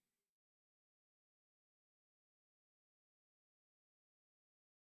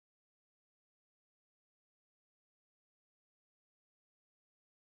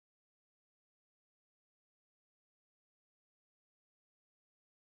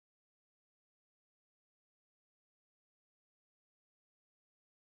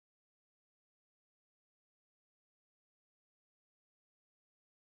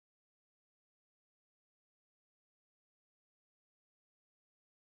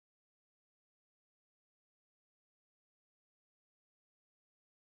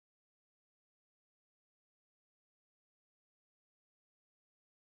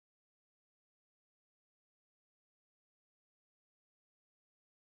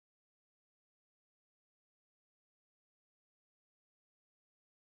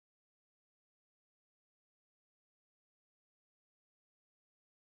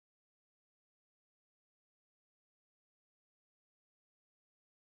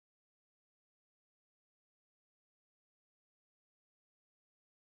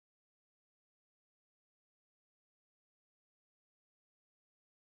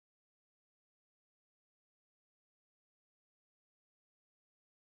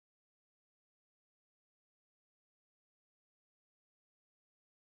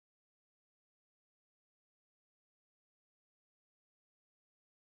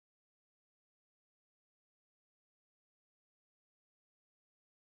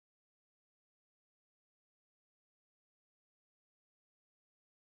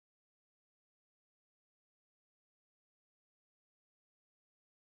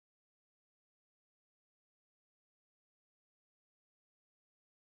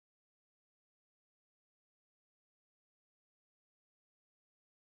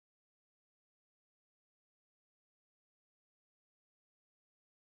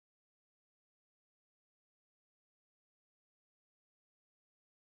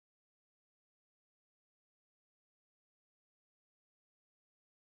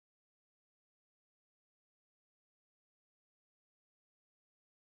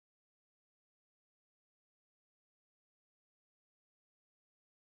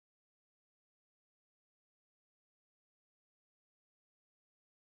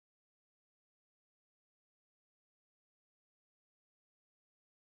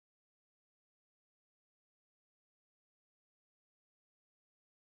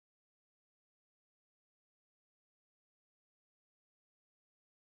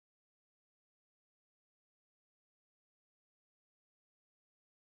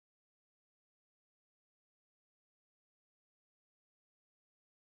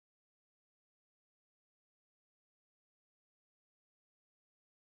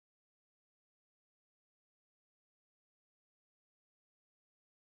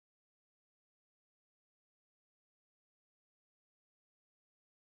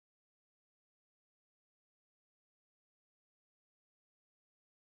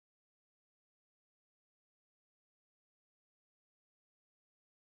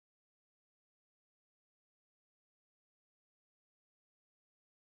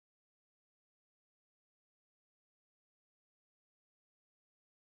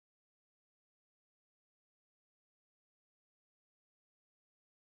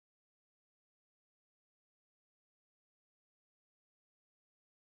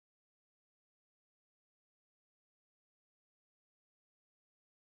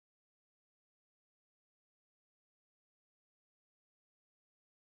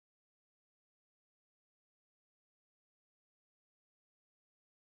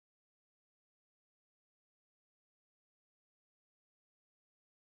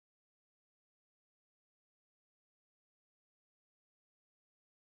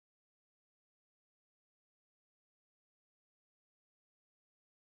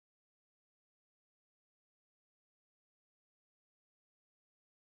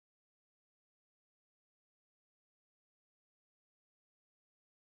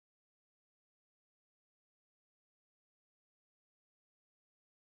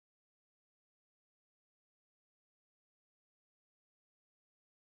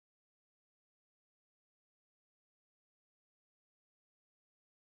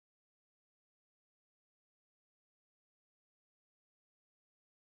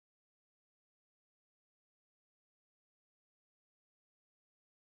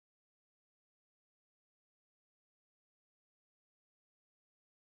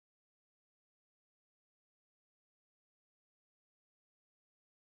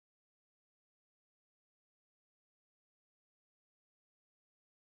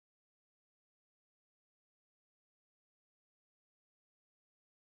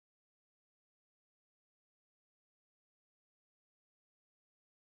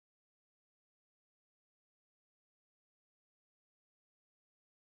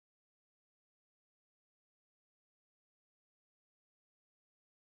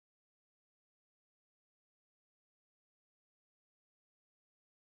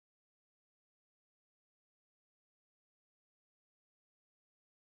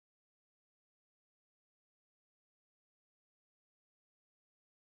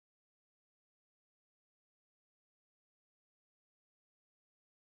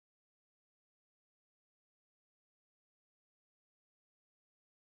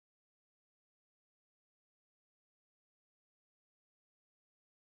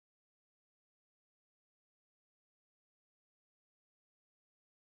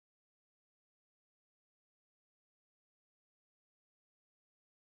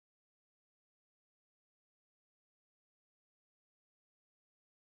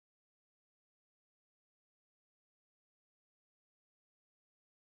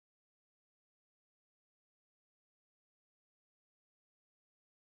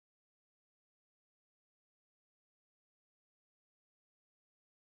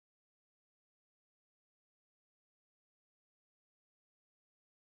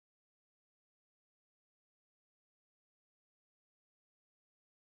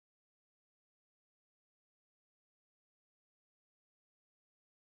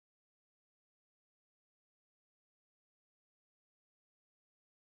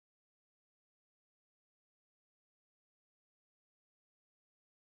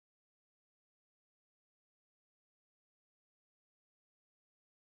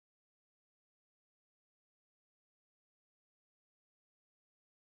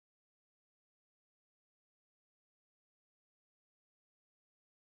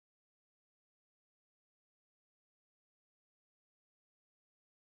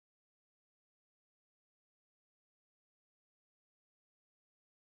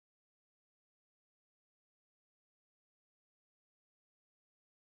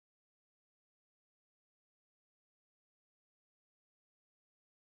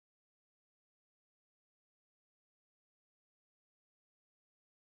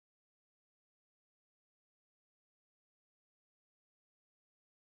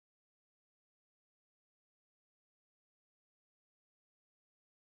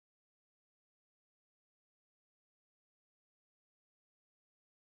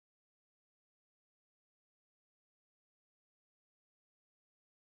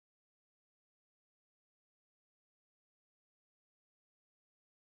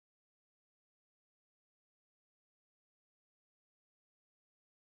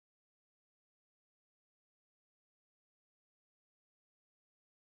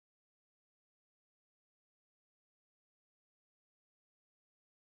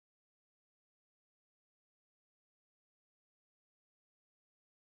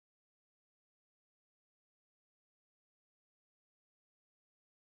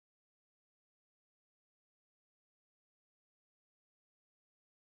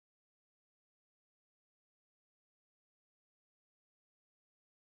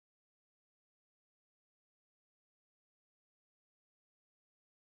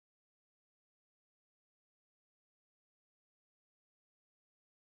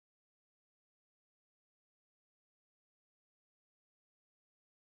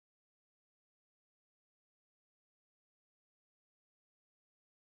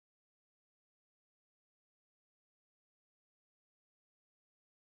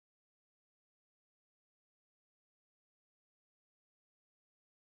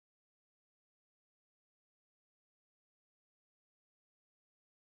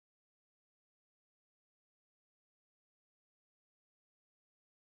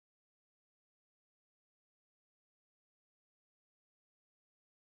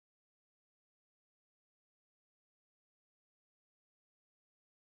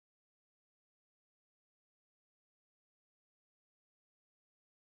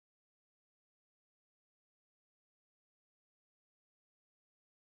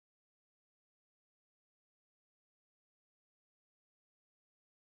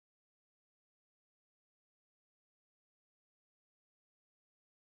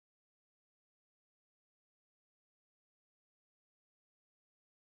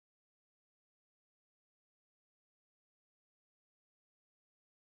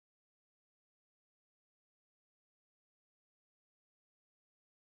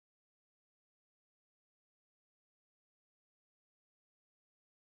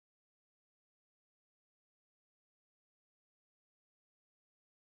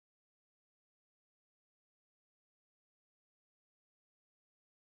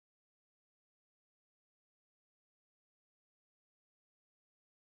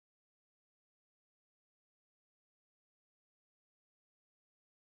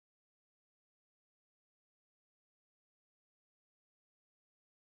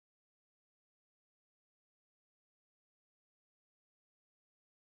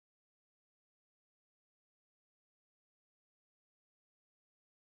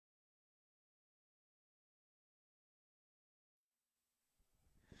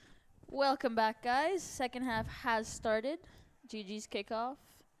 Welcome back, guys. Second half has started. GG's kickoff,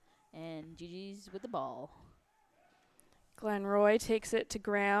 and GG's with the ball. Glenn Roy takes it to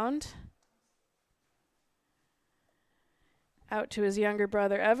ground. Out to his younger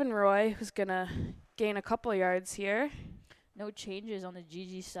brother, Evan Roy, who's going to gain a couple yards here. No changes on the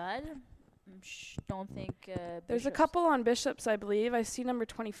GG side. Don't think There's a Bishop's- couple on Bishops, I believe. I see number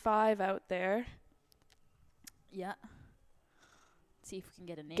 25 out there. Yeah. See if we can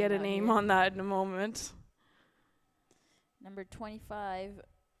get a name. Get a out name here. on that in a moment. Number 25,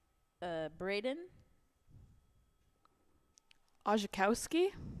 Braden. Orzechowski.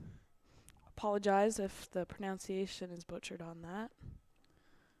 Apologize if the pronunciation is butchered on that.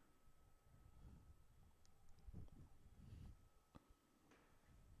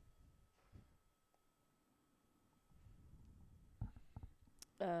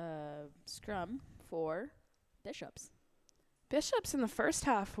 Scrum for Bishops. Bishops in the first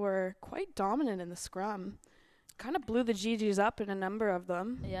half were quite dominant in the scrum. Kind of blew the GGs up in a number of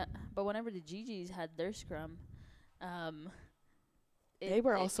them. Yeah, but whenever the GGs had their scrum, They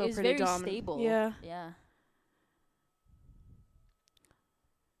were also it was pretty very dominant. stable. Yeah. Yeah.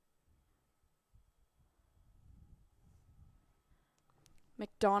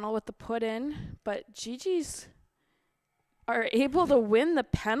 McDonald with the put in, but GGs are able to win the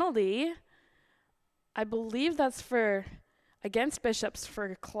penalty. I believe that's for against Bishops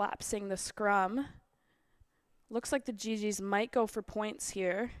for collapsing the scrum. Looks like the GGs might go for points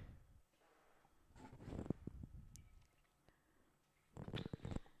here.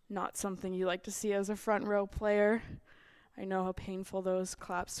 Not something you like to see as a front row player. I know how painful those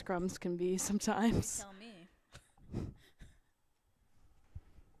collapsed scrums can be sometimes. Tell me.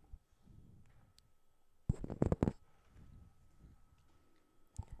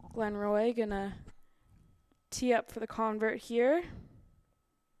 Glenn Roy gonna tee up for the convert here.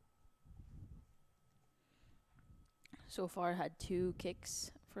 So far, had 2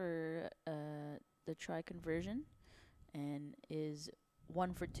 kicks for the try conversion, and is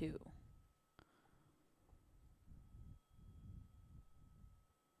 1 for 2.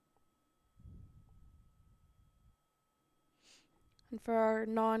 And for our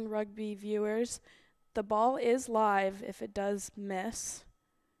non-rugby viewers, the ball is live if it does miss.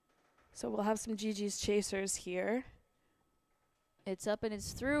 So we'll have some GG's chasers here. It's up and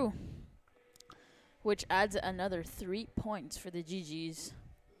it's through, which adds another 3 points for the GGs.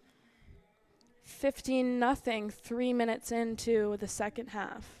 15-0, 3 minutes into the second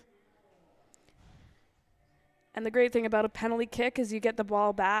half. And the great thing about a penalty kick is you get the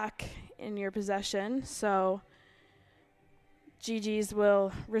ball back in your possession. So GG's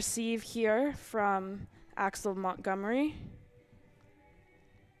will receive here from Axel Montgomery.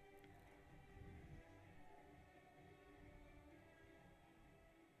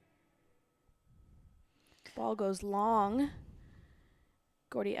 Ball goes long.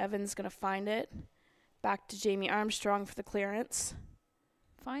 Gordy Evans going to find it. Back to Jamie Armstrong for the clearance.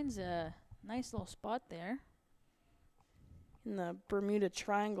 Finds a nice little spot there In the Bermuda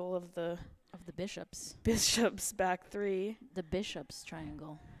Triangle of the of the Bishops. Bishops back three. The Bishops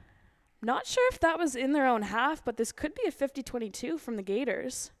triangle. Not sure if that was in their own half, but this could be a 50-22 from the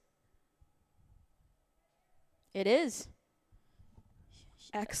Gators. It is.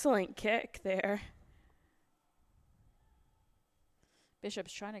 Excellent kick there.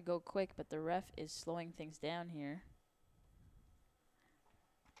 Bishop's trying to go quick, but the ref is slowing things down here.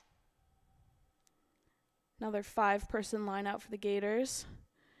 Another 5-person line out for the Gators.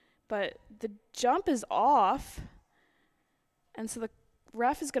 But the jump is off. And so the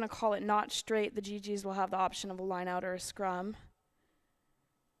ref is going to call it not straight. The GGs will have the option of a line out or a scrum.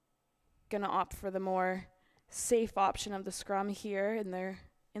 Going to opt for the more safe option of the scrum here in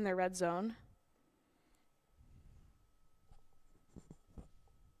their red zone.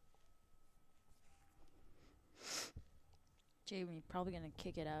 Jamie probably going to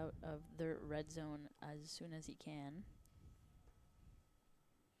kick it out of the red zone as soon as he can.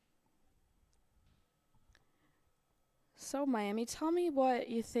 So, Miami, tell me what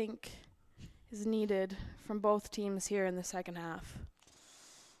you think is needed from both teams here in the second half.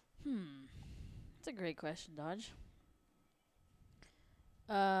 That's a great question, Dodge.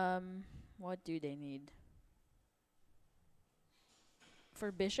 What do they need?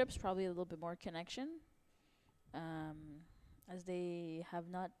 For Bishops, probably a little bit more connection. As they have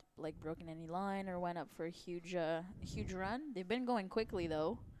not broken any line or went up for a huge run. They've been going quickly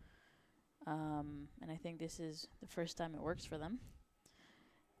though. And I think this is the first time it works for them.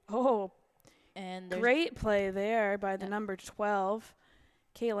 Oh, And great play there by the number 12,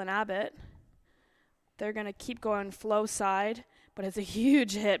 Kaylin Abbott. They're going to keep going flow side, but it's a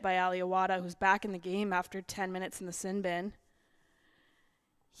huge hit by Ali Awada, who's back in the game after 10 minutes in the sin bin.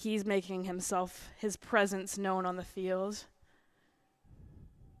 He's making his presence known on the field.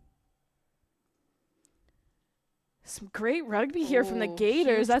 Some great rugby here from the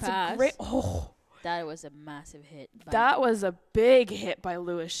Gators. That's pass. a great... That was a massive hit. That was a big hit by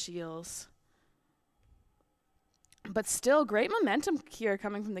Lewis Shields. But still, great momentum here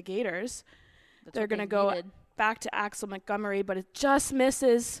coming from the Gators. They're going to go back to Axel Montgomery, but it just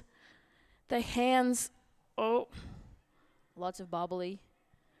misses the hands. Oh. Lots of bobbly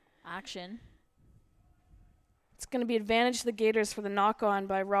action. It's going to be advantage to the Gators for the knock-on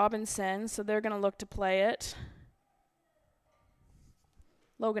by Robinson, so they're going to look to play it.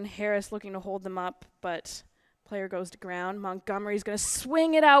 Logan Harris looking to hold them up, but player goes to ground. Montgomery's going to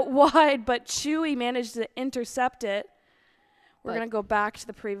swing it out wide, but Chewy managed to intercept it. We're going to go back to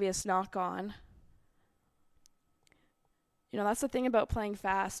the previous knock-on. You know, that's the thing about playing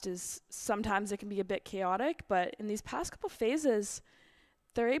fast is sometimes it can be a bit chaotic, but in these past couple phases,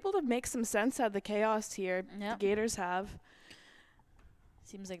 they're able to make some sense out of the chaos here. Yep. The Gators have.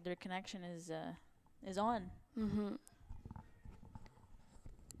 Seems like their connection is on. Mm-hmm.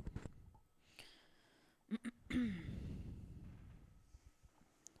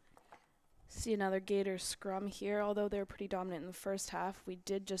 See another Gators scrum here, although they're pretty dominant in the first half. We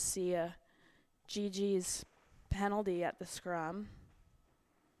did just see a GG's penalty at the scrum.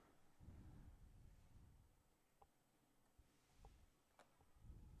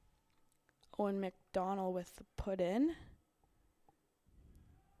 Owen McDonald with the put in.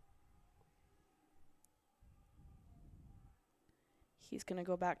 He's going to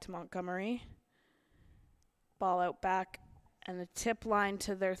go back to Montgomery. Ball out back and a tip line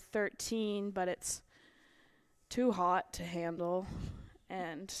to their 13, but it's too hot to handle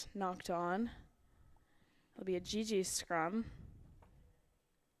and knocked on. It'll be a GG scrum.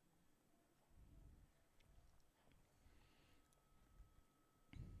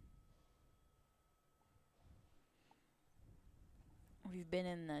 We've been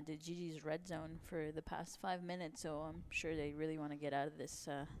in the GG's red zone for the past 5 minutes, so I'm sure they really want to get out of this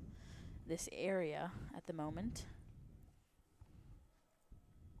this area at the moment.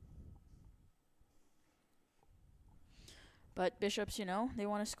 But Bishops, you know, they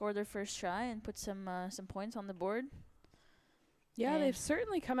want to score their first try and put some points on the board. Yeah, they've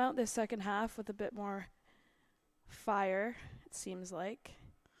certainly come out this second half with a bit more fire, it seems like.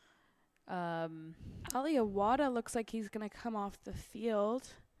 Ali Awada looks like he's going to come off the field.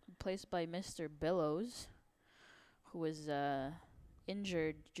 Replaced by Mr. Billows, who was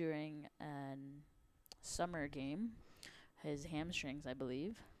injured during a summer game. His hamstrings, I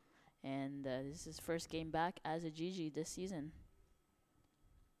believe. And this is his first game back as a GG this season.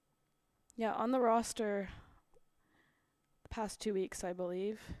 Yeah, on the roster the past 2 weeks, I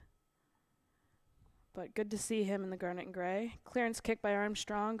believe. But good to see him in the garnet and gray. Clearance kick by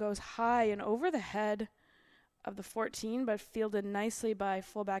Armstrong goes high and over the head of the 14, but fielded nicely by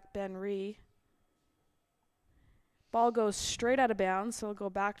fullback Ben Ree. Ball goes straight out of bounds, so it'll go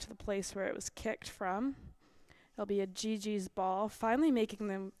back to the place where it was kicked from. It'll be a GG's ball, finally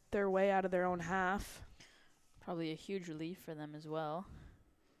making their way out of their own half. Probably a huge relief for them as well.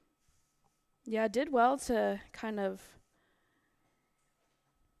 Yeah, did well to kind of...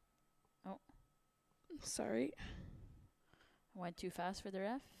 Oh. Sorry. Went too fast for the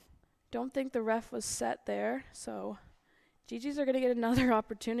ref. Don't think the ref was set there, so GG's are going to get another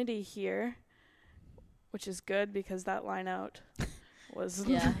opportunity here, which is good because that line out was...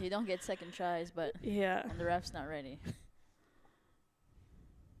 Yeah, you don't get second tries, but yeah. and the ref's not ready.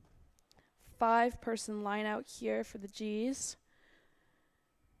 5-person line out here for the G's.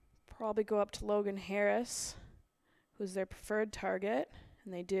 Probably go up to Logan Harris, who's their preferred target,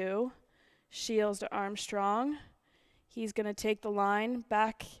 and they do. Shields to Armstrong. He's going to take the line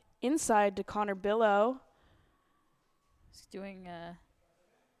back inside to Connor Billow. He's doing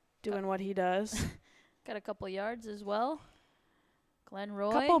what he does. Got a couple yards as well. Glenn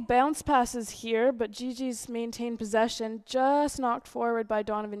Roy. Couple bounce passes here, but GG's maintained possession, just knocked forward by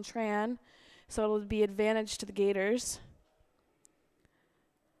Donovan Tran, so it'll be advantage to the Gators.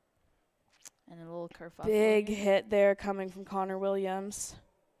 And a little kerfuffle. Big hit there coming from Connor Williams.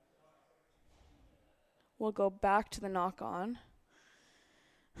 We'll go back to the knock-on.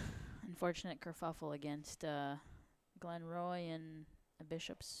 Unfortunate kerfuffle against Glenn Roy and a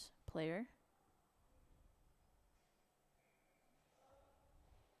Bishop's player.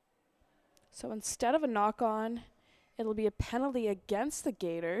 So instead of a knock-on, it'll be a penalty against the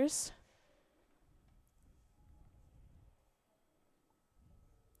Gators.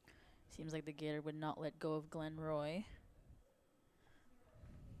 Seems like the Gator would not let go of Glenn Roy.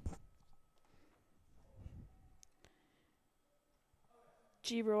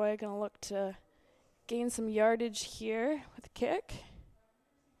 G. Roy going to look to gain some yardage here with a kick.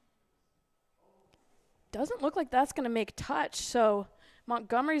 Doesn't look like that's going to make touch, so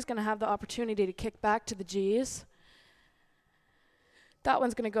Montgomery's going to have the opportunity to kick back to the G's. That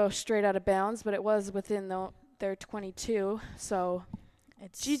one's going to go straight out of bounds, but it was within their 22, so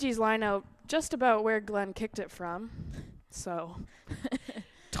It's GG's line out just about where Glenn kicked it from. So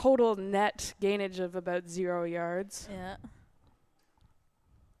total net gainage of about 0 yards. Yeah.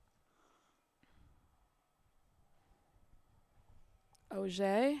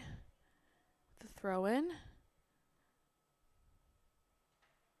 Auger, the throw in.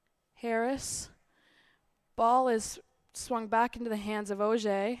 Harris. Ball is swung back into the hands of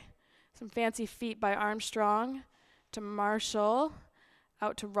Auger. Some fancy feet by Armstrong to Marshall.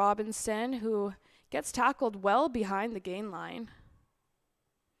 Out to Robinson, who gets tackled well behind the gain line.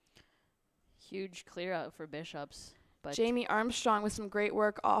 Huge clear out for Bishops. But Jamie Armstrong with some great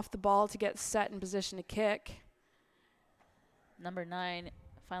work off the ball to get set in position to kick. number 9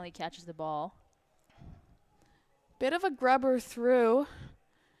 finally catches the ball. Bit of a grubber through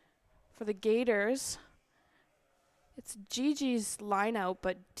for the Gators. It's Gigi's line out,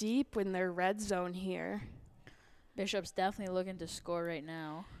 but deep in their red zone here. Bishop's definitely looking to score right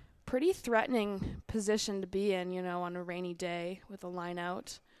now. Pretty threatening position to be in, on a rainy day with a line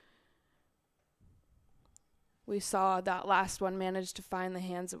out. We saw that last one manage to find the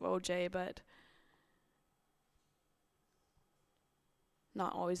hands of OJ, but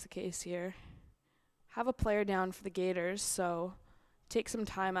not always the case here. Have a player down for the Gators, so take some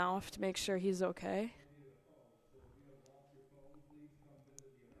time off to make sure he's okay.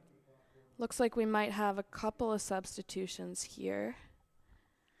 Looks like we might have a couple of substitutions here.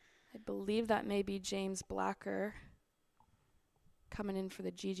 I believe that may be James Blacker coming in for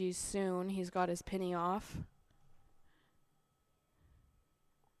the GGs soon. He's got his penny off.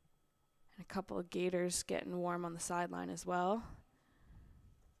 And a couple of Gators getting warm on the sideline as well.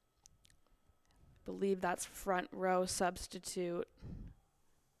 I believe that's front row substitute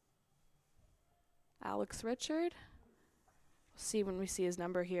Alex Richard. We'll see when we see his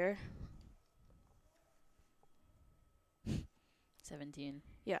number here. 17.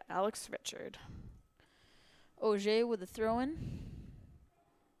 Yeah, Alex Richard. Auger with a throw-in.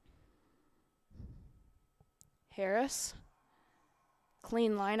 Harris.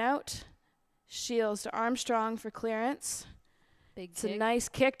 Clean line out. Shields to Armstrong for clearance. Big It's kick. a nice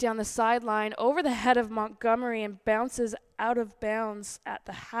kick down the sideline over the head of Montgomery and bounces out of bounds at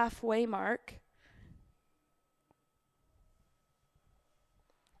the halfway mark.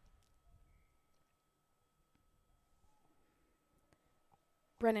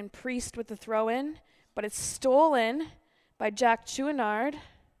 Brennan Priest with the throw-in, but it's stolen by Jack Chouinard.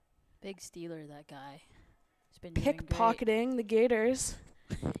 Big stealer, that guy. He's been doing great. Pickpocketing the Gators.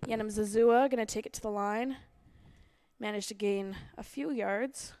 Yenim Zazua going to take it to the line. Managed to gain a few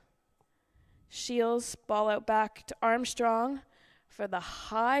yards. Shields, ball out back to Armstrong for the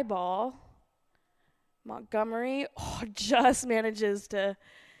high ball. Montgomery just manages to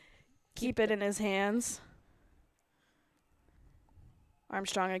keep it in his hands.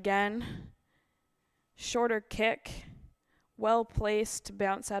 Armstrong again. Shorter kick. Well placed to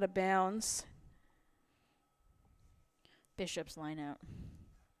bounce out of bounds. Bishop's line out.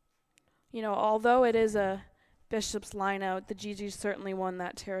 Although it is a Bishop's line out, the GGs certainly won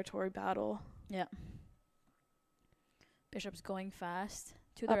that territory battle. Yeah. Bishop's going fast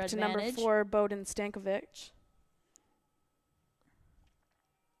to their Up to advantage. number 4, Bowden Stankovic.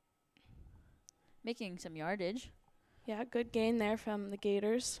 Making some yardage. Yeah, good gain there from the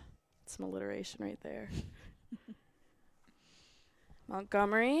Gators. Some alliteration right there.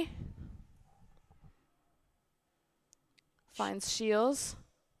 Montgomery finds Shields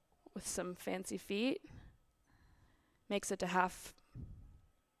with some fancy feet. Makes it to half.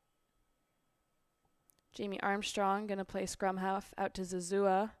 Jamie Armstrong going to play scrum half out to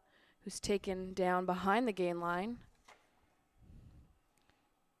Zazua, who's taken down behind the gain line.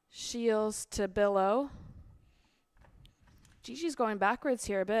 Shields to Billow. Gigi's going backwards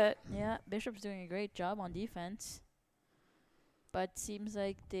here a bit. Yeah, Bishop's doing a great job on defense. But seems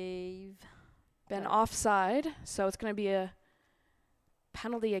like they've Been offside, so it's going to be a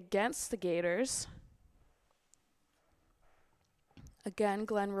penalty against the Gators. Again,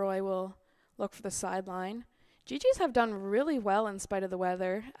 Glenn Roy will look for the sideline. GGs have done really well in spite of the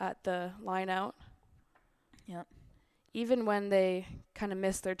weather at the line out. Yep. Even when they kind of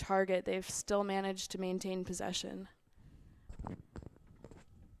miss their target, they've still managed to maintain possession.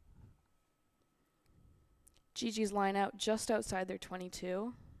 GG's line out just outside their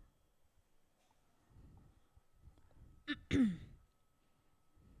 22.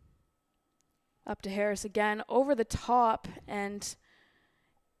 Up to Harris again, over the top, and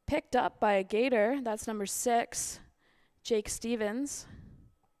picked up by a Gator. That's number 6, Jake Stevens.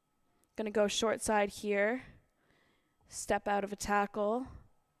 Going to go short side here. Step out of a tackle.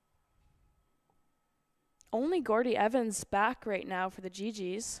 Only Gordy Evans back right now for the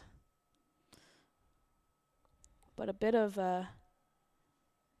GGs. But a bit of a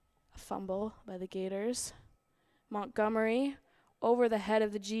fumble by the Gators. Montgomery over the head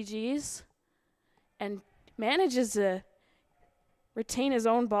of the GGs and manages to retain his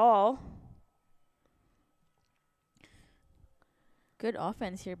own ball. Good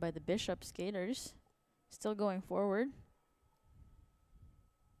offense here by the Bishop Skaters. Still going forward.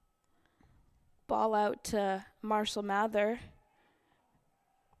 Ball out to Marshall Mather.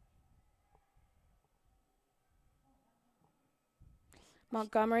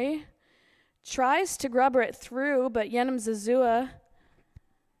 Montgomery tries to grubber it through, but Yenim Zazua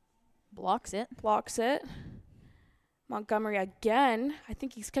blocks it. Montgomery again. I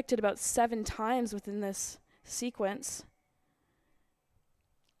think he's kicked it about 7 times within this sequence.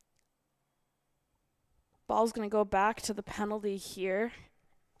 Ball's going to go back to the penalty here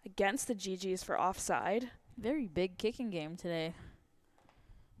against the GGs for offside. Very big kicking game today.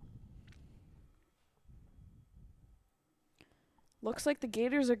 Looks like the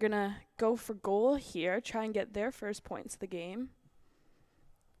Gators are going to go for goal here, try and get their first points of the game.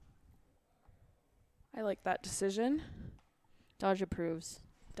 I like that decision. Dodge approves.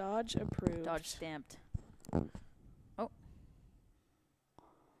 Dodge approved. Dodge stamped. Oh.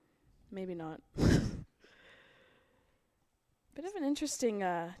 Maybe not. Bit of an interesting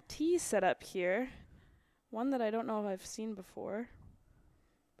tee setup here. One that I don't know if I've seen before.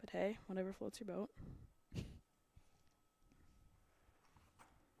 But hey, whatever floats your boat.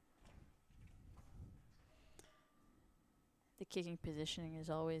 The kicking positioning is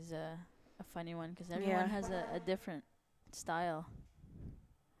always a funny one because everyone has a different style.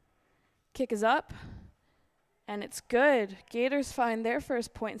 Kick is up, and it's good. Gators find their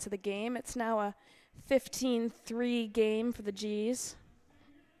first points of the game. It's now a 15-3 game for the Gs.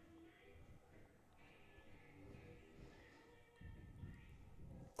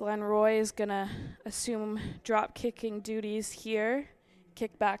 Glenn Roy is going to assume drop kicking duties here.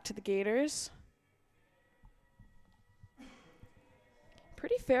 Kick back to the Gators.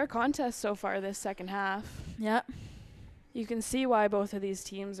 Pretty fair contest so far this second half. Yeah. You can see why both of these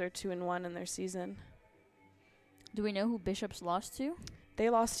teams are 2-1 in their season. Do we know who Bishop's lost to? They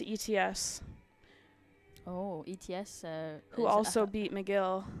lost to ETS. Oh, ETS. Who also beat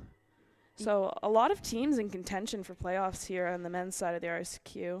McGill. So a lot of teams in contention for playoffs here on the men's side of the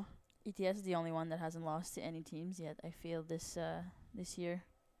RSQ. ETS is the only one that hasn't lost to any teams yet, I feel, this year.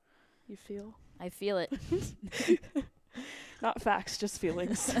 You feel? I feel it. Not facts, just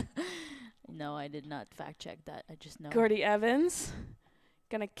feelings. No, I did not fact check that. I just know. Gordy Evans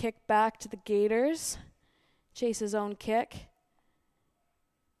gonna kick back to the Gators. Chase his own kick.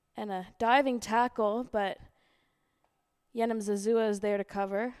 And a diving tackle, but Yenim Zazua is there to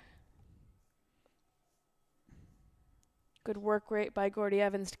cover. Good work rate by Gordy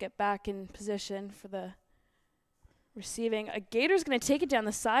Evans to get back in position for the receiving. A Gator's going to take it down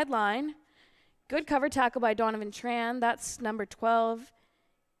the sideline. Good cover tackle by Donovan Tran. That's number 12,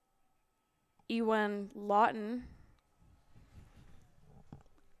 Ewan Lawton.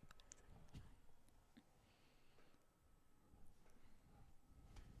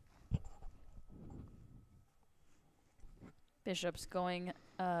 Bishop's going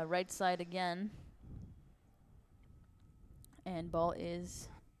right side again. And ball is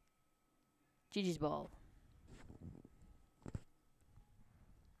Gigi's ball.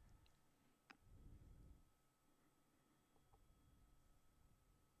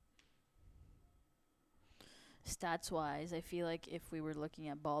 Stats-wise, I feel like if we were looking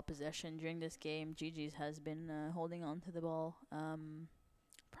at ball possession during this game, Gigi's has been holding on to the ball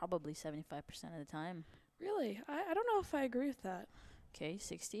probably 75% of the time. Really? I don't know if I agree with that. Okay,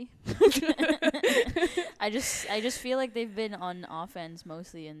 60. I just feel like they've been on offense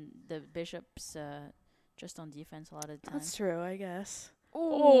mostly, and the Bishops just on defense a lot of the time. That's true, I guess.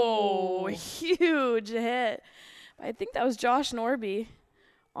 Oh, huge hit. I think that was Josh Norby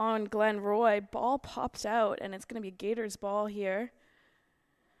on Glenn Roy. Ball pops out, and it's going to be a Gators ball here.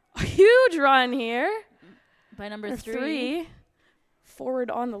 A huge run here. By number 3. Forward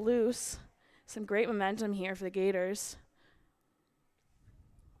on the loose. Some great momentum here for the Gators.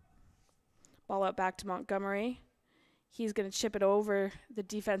 Ball out back to Montgomery. He's going to chip it over the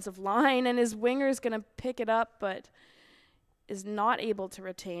defensive line, and his winger's going to pick it up, but is not able to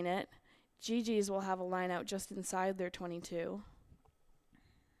retain it. GG's will have a line out just inside their 22.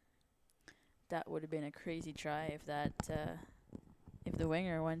 that would have been a crazy try if that if the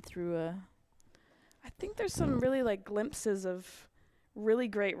winger went through a. I think there's some really like glimpses of really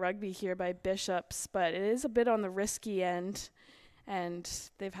great rugby here by Bishops, but it is a bit on the risky end, and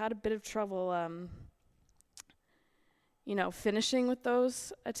they've had a bit of trouble, finishing with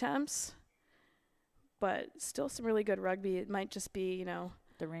those attempts. But still some really good rugby. It might just be,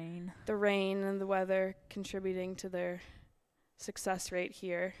 The rain. the rain and the weather contributing to their success rate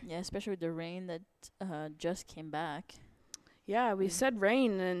here. Yeah, especially with the rain that just came back. Yeah, we said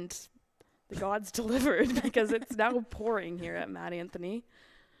rain and the gods delivered because it's now pouring here at Mad Anthony.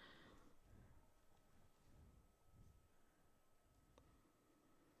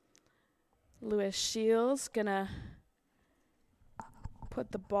 Lewis Shields gonna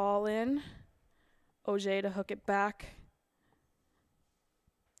put the ball in. OJ to hook it back.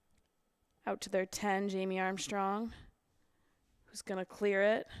 Out to their 10, Jamie Armstrong, who's gonna clear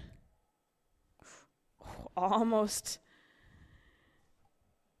it. Almost.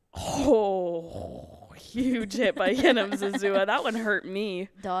 Oh, huge hit by Yenam Zazua. That one hurt me.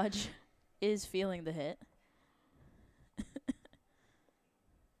 Dodge is feeling the hit.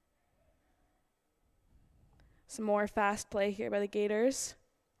 Some more fast play here by the Gators.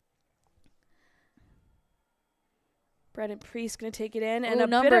 Brendan Priest going to take it in. And Ooh, a bit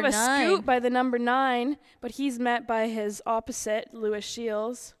number of a 9. scoop by the number 9. But he's met by his opposite, Lewis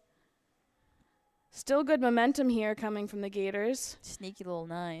Shields. Still good momentum here coming from the Gators. Sneaky little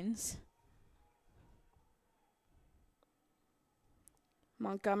 9s.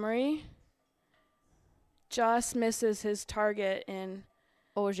 Montgomery just misses his target in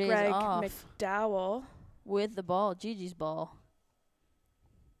OJ Greg is off McDowell. with the ball. Gigi's ball.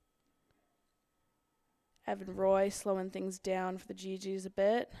 Evan Roy slowing things down for the GGs a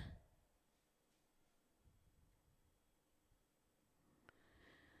bit.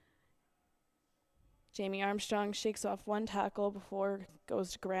 Jamie Armstrong shakes off one tackle before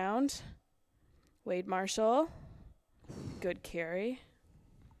goes to ground. Wade Marshall, good carry.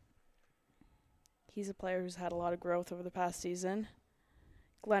 He's a player who's had a lot of growth over the past season.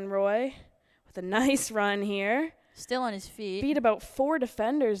 Glenn Roy with a nice run here. Still on his feet. Beat about 4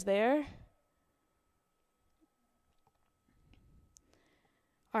 defenders there.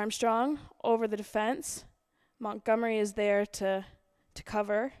 Armstrong over the defense. Montgomery is there to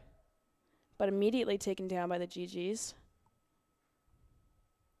cover, but immediately taken down by the GGs.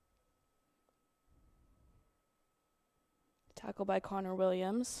 Tackle by Connor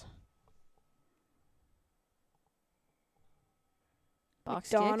Williams.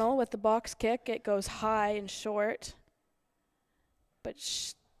 Box McDonald with the box kick. It goes high and short. But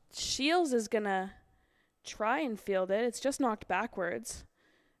Shields is going to try and field it. It's just knocked backwards.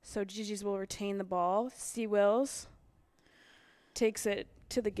 So GG's will retain the ball. C. Wills takes it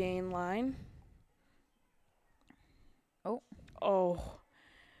to the gain line. Oh.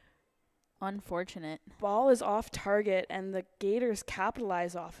 Unfortunate. Ball is off target, and the Gators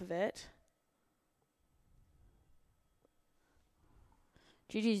capitalize off of it.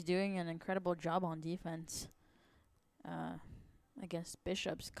 Gigi's doing an incredible job on defense. Against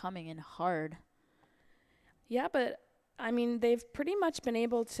Bishops coming in hard. Yeah, but, I mean, they've pretty much been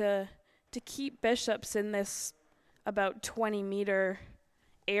able to keep Bishops in this about 20-meter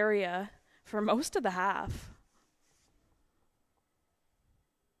area for most of the half.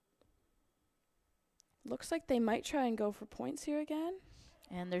 Looks like they might try and go for points here again.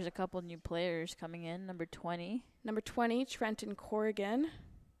 And there's a couple new players coming in. Number 20. Number 20, Trenton Corrigan.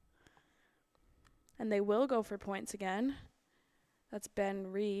 And they will go for points again. That's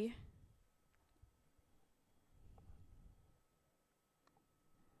Ben Ree.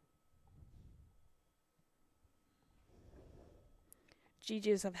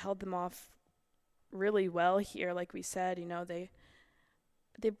 GGs have held them off really well here, like we said. You know,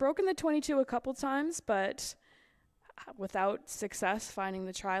 they've broken the 22 a couple times, but without success finding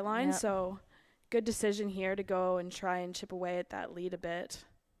the try line. Yep. So good decision here to go and try and chip away at that lead a bit.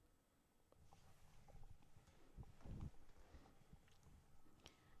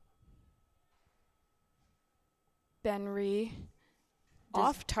 Ben Ree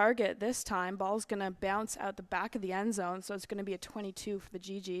off target this time. Ball's going to bounce out the back of the end zone, so it's going to be a 22 for the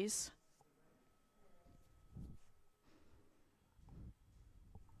GGs.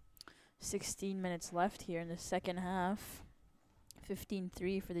 .16 minutes left here in the second half.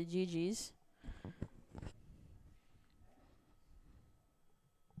 15-3 for the GGs.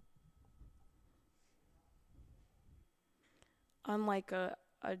 Unlike a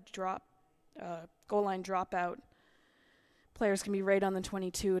goal line dropout, players can be right on the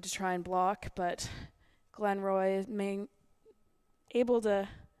 22 to try and block, but Glenn Roy is able to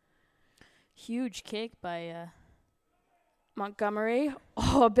Huge kick by Montgomery.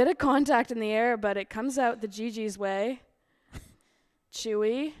 Oh, a bit of contact in the air, but it comes out the Gigi's way.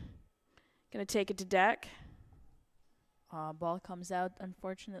 Chewy. Gonna take it to deck. ball comes out,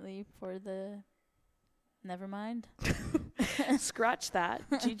 unfortunately, for the... Never mind. Scratch that.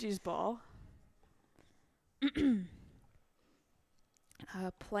 Gigi's ball.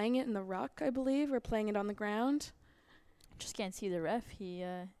 Playing it in the ruck, I believe, or playing it on the ground. Just can't see the ref. He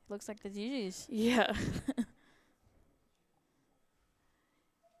looks like the GG's. Yeah.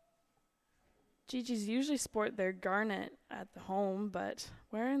 Gigi's usually sport their garnet at the home, but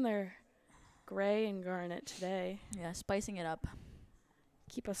wearing their gray and garnet today. Yeah, spicing it up.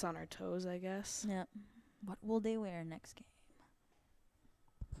 Keep us on our toes, I guess. Yeah. What will they wear next game?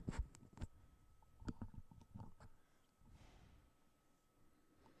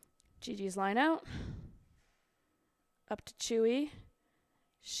 Gigi's line out. Up to Chewy.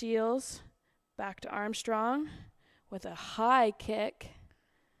 Shields. Back to Armstrong with a high kick.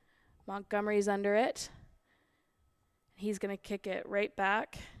 Montgomery's under it. He's going to kick it right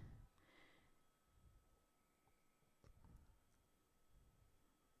back.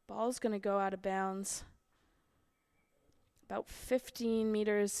 Ball's going to go out of bounds about 15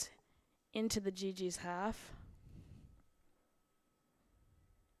 meters into the Gigi's half.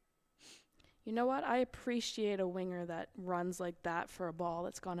 You know what? I appreciate a winger that runs like that for a ball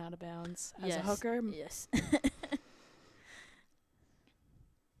that's gone out of bounds as a hooker. Yes.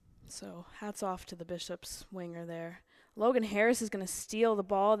 So hats off to the Bishops winger there. Logan Harris is going to steal the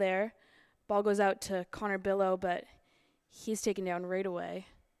ball there. Ball goes out to Connor Billow, but he's taken down right away.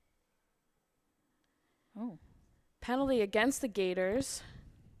 Oh. Penalty against the Gators.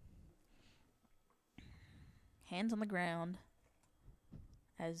 Hands on the ground,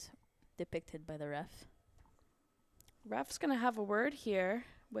 as depicted by the ref. Ref's going to have a word here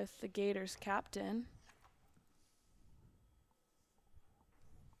with the Gators captain.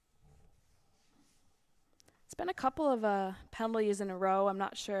 It's been a couple of penalties in a row. I'm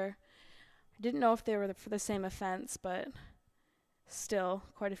not sure. I didn't know if they were for the same offense, but still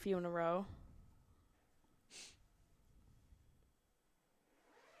quite a few in a row.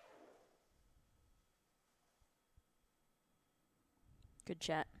 Good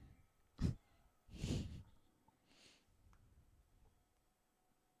chat.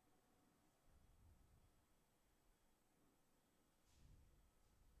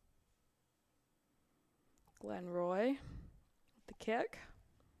 Glenn Roy with the kick.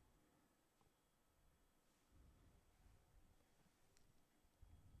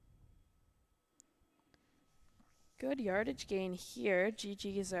 Good yardage gain here.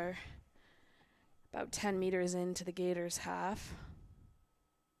 GGs are about 10 meters into the Gators' half.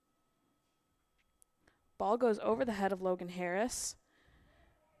 Ball goes over the head of Logan Harris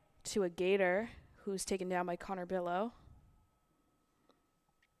to a Gator who's taken down by Connor Billow.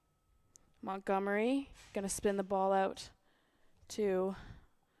 Montgomery going to spin the ball out to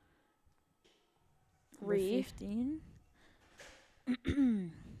Ree. 15.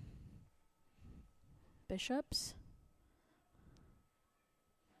 Bishops.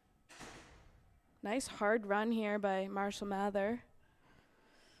 Nice hard run here by Marshall Mather.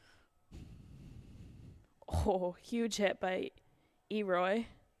 Oh, huge hit by Eroy.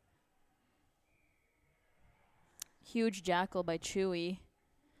 Huge jackal by Chewy.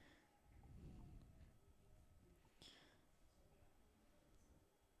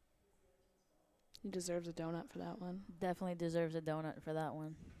 He deserves a donut for that one. Definitely deserves a donut for that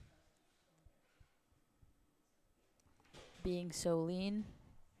one. Being so lean,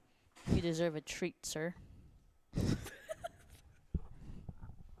 you deserve a treat, sir.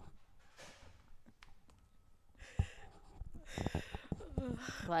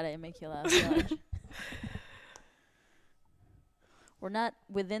 Glad I didn't make you laugh, Josh. We're not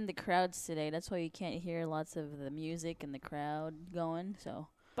within the crowds today. That's why you can't hear lots of the music and the crowd going. So,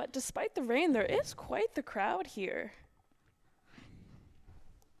 But despite the rain, there is quite the crowd here.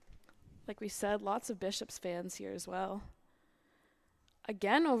 Like we said, lots of Bishops fans here as well.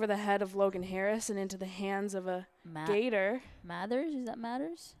 Again, over the head of Logan Harris and into the hands of a Gator. Mathers? Is that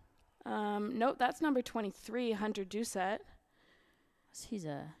Mathers? Nope, that's number 23, Hunter Doucette. He's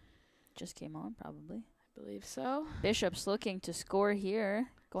just came on, probably. I believe so. Bishop's looking to score here,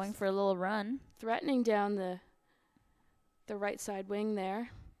 going for a little run. Threatening down the right side wing there.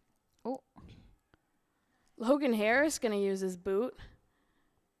 Oh. Logan Harris going to use his boot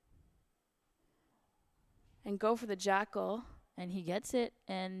and go for the jackal. And he gets it,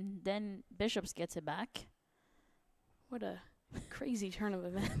 and then Bishops gets it back. What a crazy turn of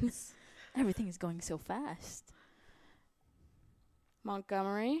events. Everything is going so fast.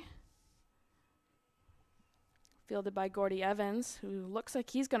 Montgomery fielded by Gordy Evans, who looks like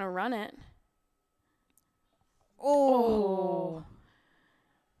he's going to run it. Oh.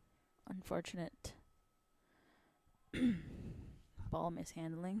 Unfortunate. Ball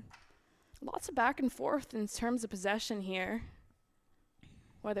mishandling. Lots of back and forth in terms of possession here,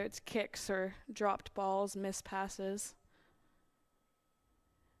 whether it's kicks or dropped balls, missed passes.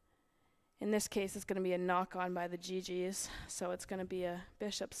 In this case, it's going to be a knock-on by the GGs, so it's going to be a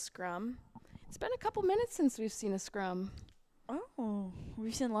Bishop scrum. It's been a couple minutes since we've seen a scrum. Oh,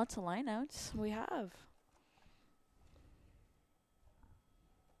 we've seen lots of lineouts. We have.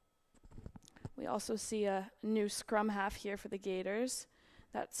 We also see a new scrum half here for the Gators.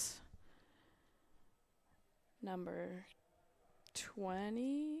 That's number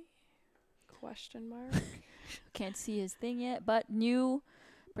 20? Question mark. Can't see his thing yet, but new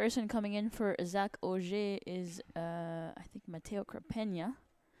person coming in for Zach Auger is, I think, Mateo Crapena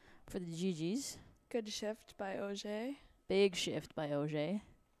for the GGs. Good shift by Auger, Big shift by Auger.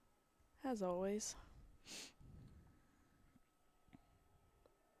 as always.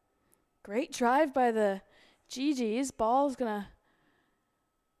 Great drive by the GGs. Ball's gonna...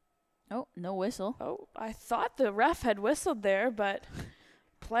 Oh, no whistle. Oh, I thought the ref had whistled there, but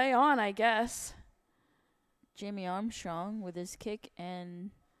play on, I guess. Jamie Armstrong with his kick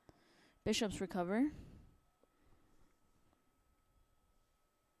and Bishop's recover.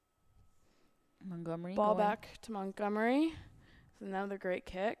 Montgomery. Ball going. back to Montgomery. Another great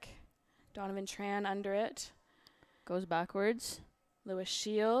kick. Donovan Tran under it. Goes backwards. Lewis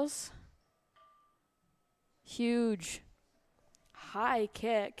Shields. Huge. High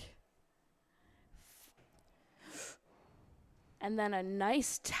kick. And then a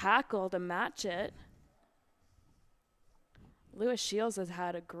nice tackle to match it. Lewis Shields has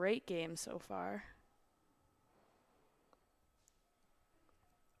had a great game so far.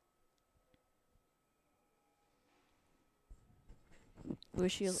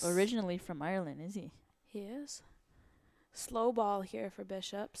 Lewis Shields, originally from Ireland, is he? He is. Slow ball here for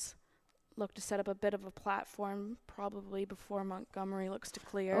Bishops. Look to set up a bit of a platform, probably before Montgomery looks to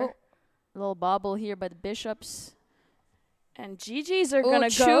clear. Oh, little bobble here by the Bishops. And GGs are Oh, going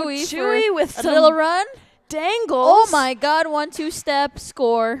to go Chewy Chewy with A some little run. dangles. Oh my God! 1-2 step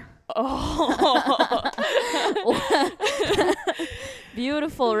score. Oh.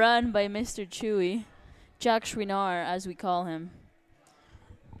 Beautiful run by Mr. Chewy, Jack Schwinar, as we call him.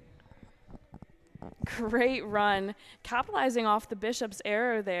 Great run. Capitalizing off the Bishop's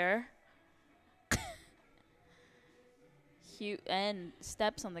error there. And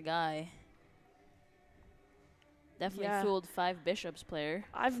steps on the guy. Definitely Yeah. fooled 5 Bishops player.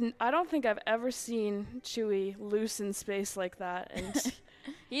 I don't think I've ever seen Chewy loose in space like that. And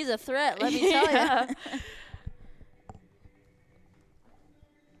He's a threat, let me tell Yeah. you.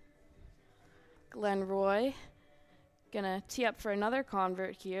 Glenn Roy gonna tee up for another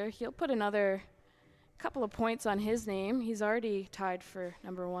convert here. He'll put another couple of points on his name. He's already tied for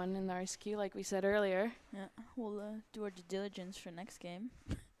number 1 in the RSQ, like we said earlier. Yeah, we'll do our due diligence for next game.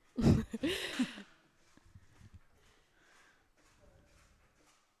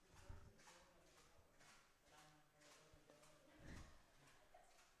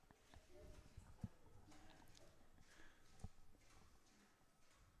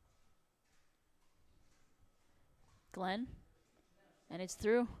 Glenn, and it's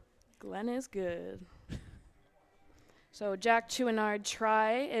through. Glenn is good. So Jack Chouinard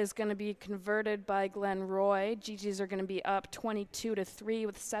try is going to be converted by Glenn Roy. GGs are going to be up 22-3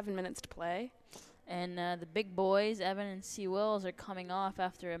 with 7 minutes to play. And the big boys, Evan and C. Wills, are coming off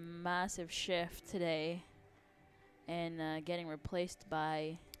after a massive shift today and getting replaced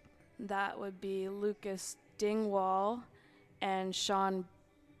by... That would be Lucas Dingwall and Sean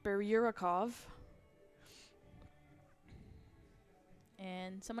Beryurikov.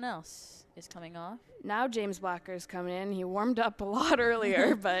 And someone else is coming off. Now James Blacker's coming in. He warmed up a lot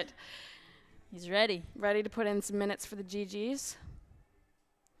earlier, but He's ready. ready to put in some minutes for the GGs.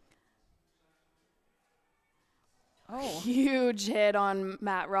 Oh. Huge hit on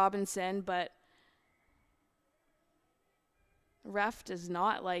Matt Robinson, but ref does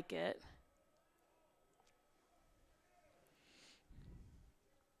not like it.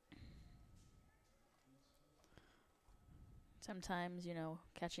 Sometimes, you know,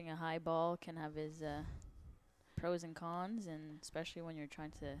 catching a high ball can have his pros and cons, and especially when you're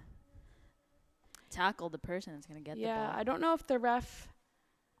trying to tackle the person that's going to get the Yeah, ball. I don't know if the ref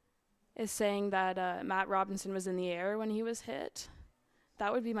is saying that Matt Robinson was in the air when he was hit.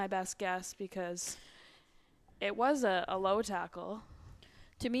 That would be my best guess because it was a low tackle.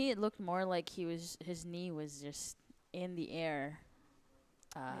 To me, it looked more like his knee was just in the air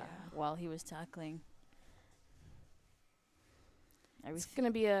while he was tackling. It's going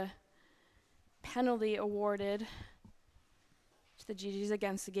to be a penalty awarded to the GGs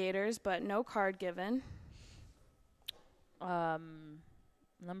against the Gators, but no card given.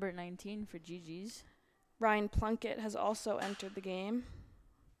 Number 19 for GG's. Ryan Plunkett has also entered the game.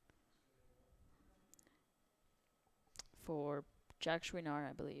 For Jack Schwinar,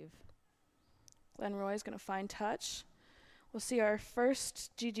 I believe. Glenn Roy is going to find touch. We'll see our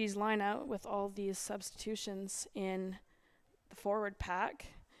first GG's line out with all these substitutions in the forward pack.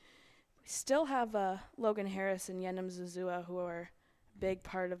 We still have Logan Harris and Yenem Zuzua, who are a big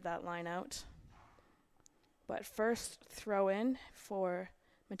part of that line out. But first throw in for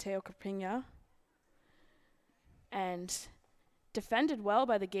Mateo Caprinha. And defended well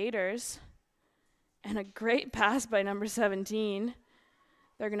by the Gators. And a great pass by number 17.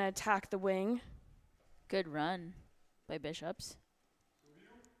 They're going to attack the wing. Good run by Bishops.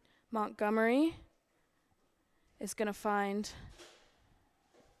 Montgomery is going to find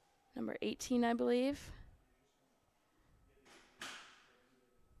number 18, I believe.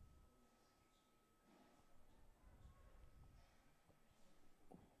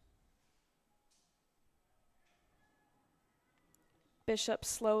 Bishop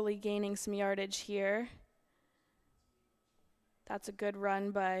slowly gaining some yardage here. That's a good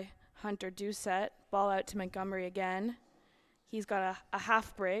run by Hunter Doucette. Ball out to Montgomery again. He's got a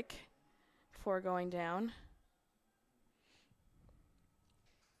half break before going down.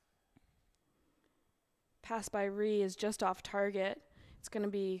 Pass by Ree is just off target. It's going to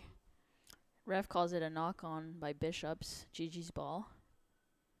be... Ref calls it a knock-on by Bishops. GG's ball.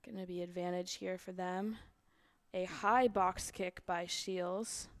 Going to be advantage here for them. A high box kick by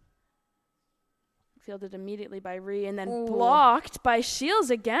Shields. Fielded immediately by Ree and then blocked by Shields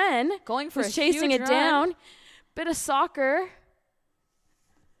again. Going for Who's chasing it down. Bit of soccer.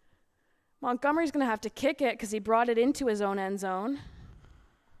 Montgomery's going to have to kick it because he brought it into his own end zone.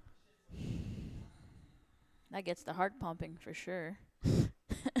 That gets the heart pumping for sure.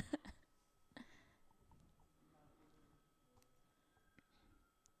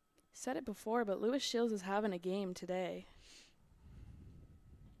 Said it before, but Lewis Shields is having a game today.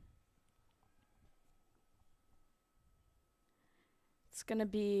 It's going to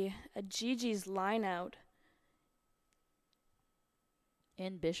be a GG's line out.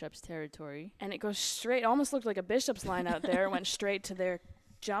 In Bishop's territory. And it goes straight, almost looked like a Bishop's line out there. Went straight to their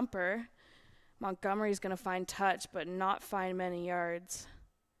jumper. Montgomery's going to find touch, but not find many yards.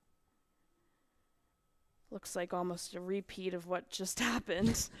 Looks like almost a repeat of what just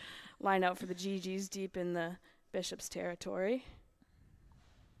happened. Line out for the GGs deep in the Bishop's territory.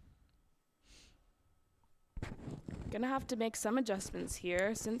 Gonna have to make some adjustments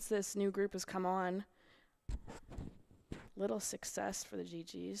here since this new group has come on. Little success for the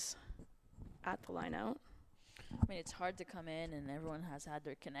GGs at the line out. I mean, it's hard to come in and everyone has had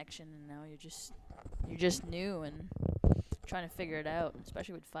their connection, and now you're just new and trying to figure it out,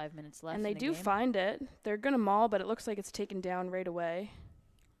 especially with 5 minutes left. And they in the do game. find it. They're gonna maul, but it looks like it's taken down right away.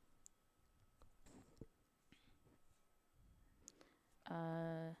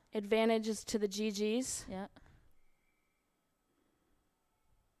 Advantages to the GGs. Yeah.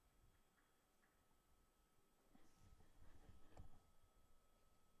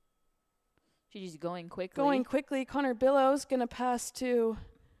 GG's going quickly. Going quickly. Connor Billows going to pass to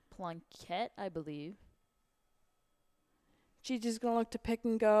Plunkett, I believe. GG's going to look to pick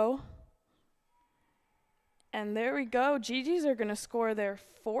and go. And there we go. GG's are going to score their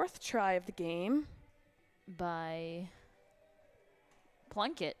fourth try of the game. By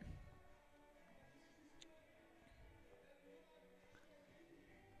Plunkett.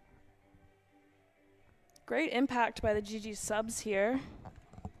 Great impact by the GG subs here.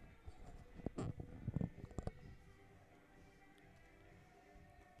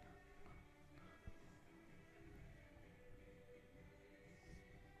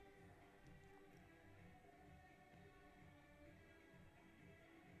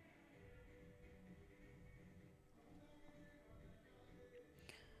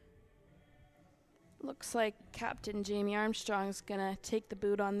 Looks like Captain Jamie Armstrong's gonna take the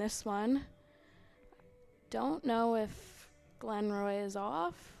boot on this one. Don't know if Glenn Roy is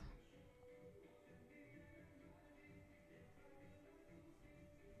off.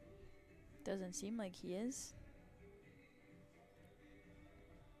 Doesn't seem like he is.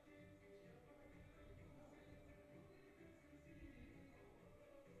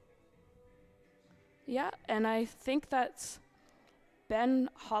 Yeah, and I think that's Ben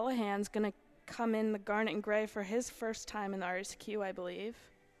Holohan's gonna come in the garnet and gray for his first time in the RSQ, I believe.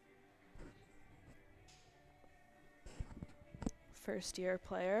 First year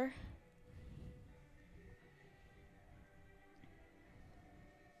player.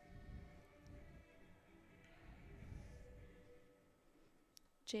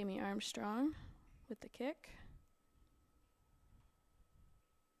 Jamie Armstrong with the kick.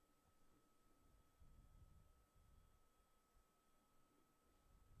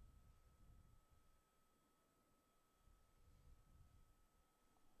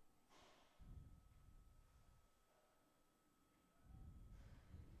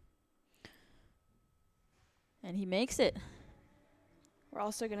 And he makes it. We're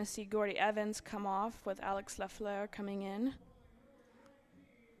also going to see Gordy Evans come off with Alex Lafleur coming in.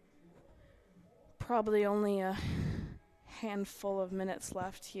 Probably only a handful of minutes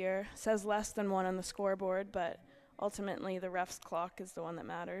left here. Says less than 1 on the scoreboard, but ultimately the ref's clock is the one that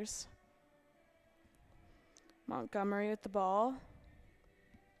matters. Montgomery with the ball.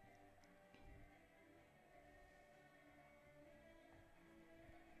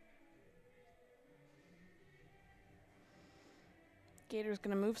 Gator's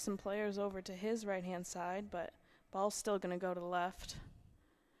going to move some players over to his right-hand side, but ball's still going to go to the left.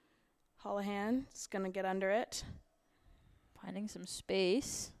 Holohan is going to get under it. Finding some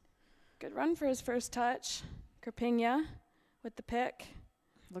space. Good run for his first touch. Kerpinha with the pick.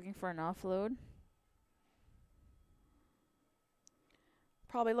 Looking for an offload.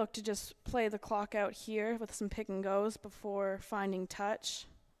 Probably look to just play the clock out here with some pick and goes before finding touch.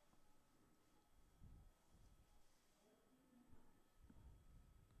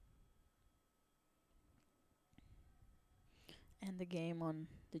 And the game on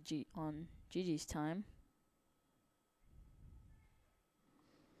Gigi's time.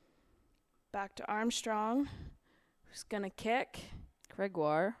 Back to Armstrong, who's going to kick.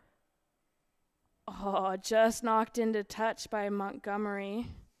 Gregoire. Oh, just knocked into touch by Montgomery.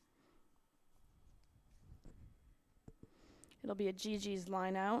 It'll be a Gigi's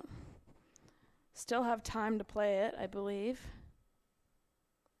line out. Still have time to play it, I believe.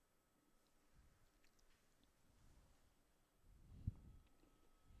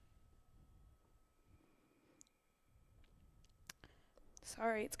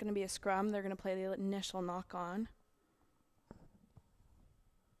 Sorry, it's going to be a scrum. They're going to play the initial knock-on.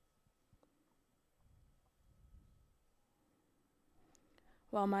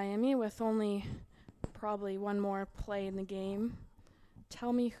 Well, Miami, with only probably one more play in the game,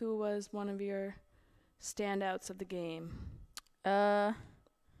 tell me who was one of your standouts of the game. For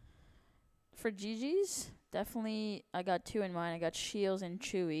Gigi's, definitely I got 2 in mind. I got Shields and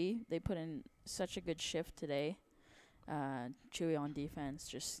Chewy. They put in such a good shift today. Chewy on defense,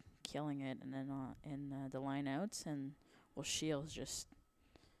 just killing it, and then in the lineouts, and Shields just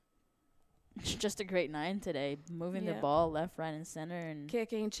a great 9 today, moving the ball left, right, and center, and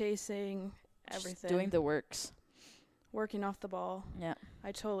kicking, chasing, everything. Doing the works, working off the ball. Yeah,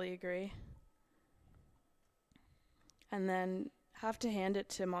 I totally agree. And then have to hand it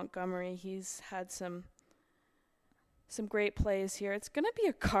to Montgomery. He's had some great plays here. It's gonna be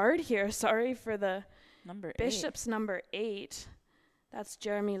a card here. Sorry for the. Number Bishop's 8. Number 8. That's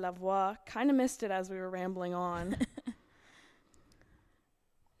Jeremy Lavoie. Kind of missed it as we were rambling on.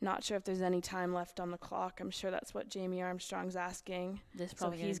 Not sure if there's any time left on the clock. I'm sure that's what Jamie Armstrong's asking. So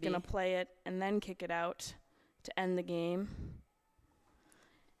he's going to play it and then kick it out to end the game.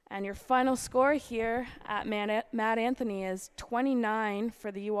 And your final score here at Matt Anthony is 29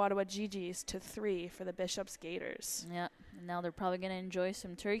 for the U-Ottawa Gigis to 3 for the Bishop's Gators. Yeah, and now they're probably going to enjoy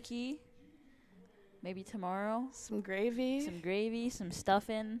some turkey. Maybe tomorrow. Some gravy. Some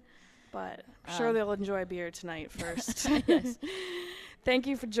stuffing. But I'm sure they'll enjoy beer tonight first. Yes. Thank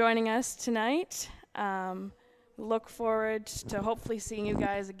you for joining us tonight. Look forward to hopefully seeing you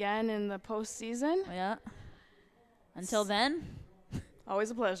guys again in the postseason. Yeah. Until then. Always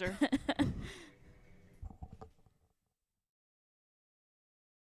a pleasure.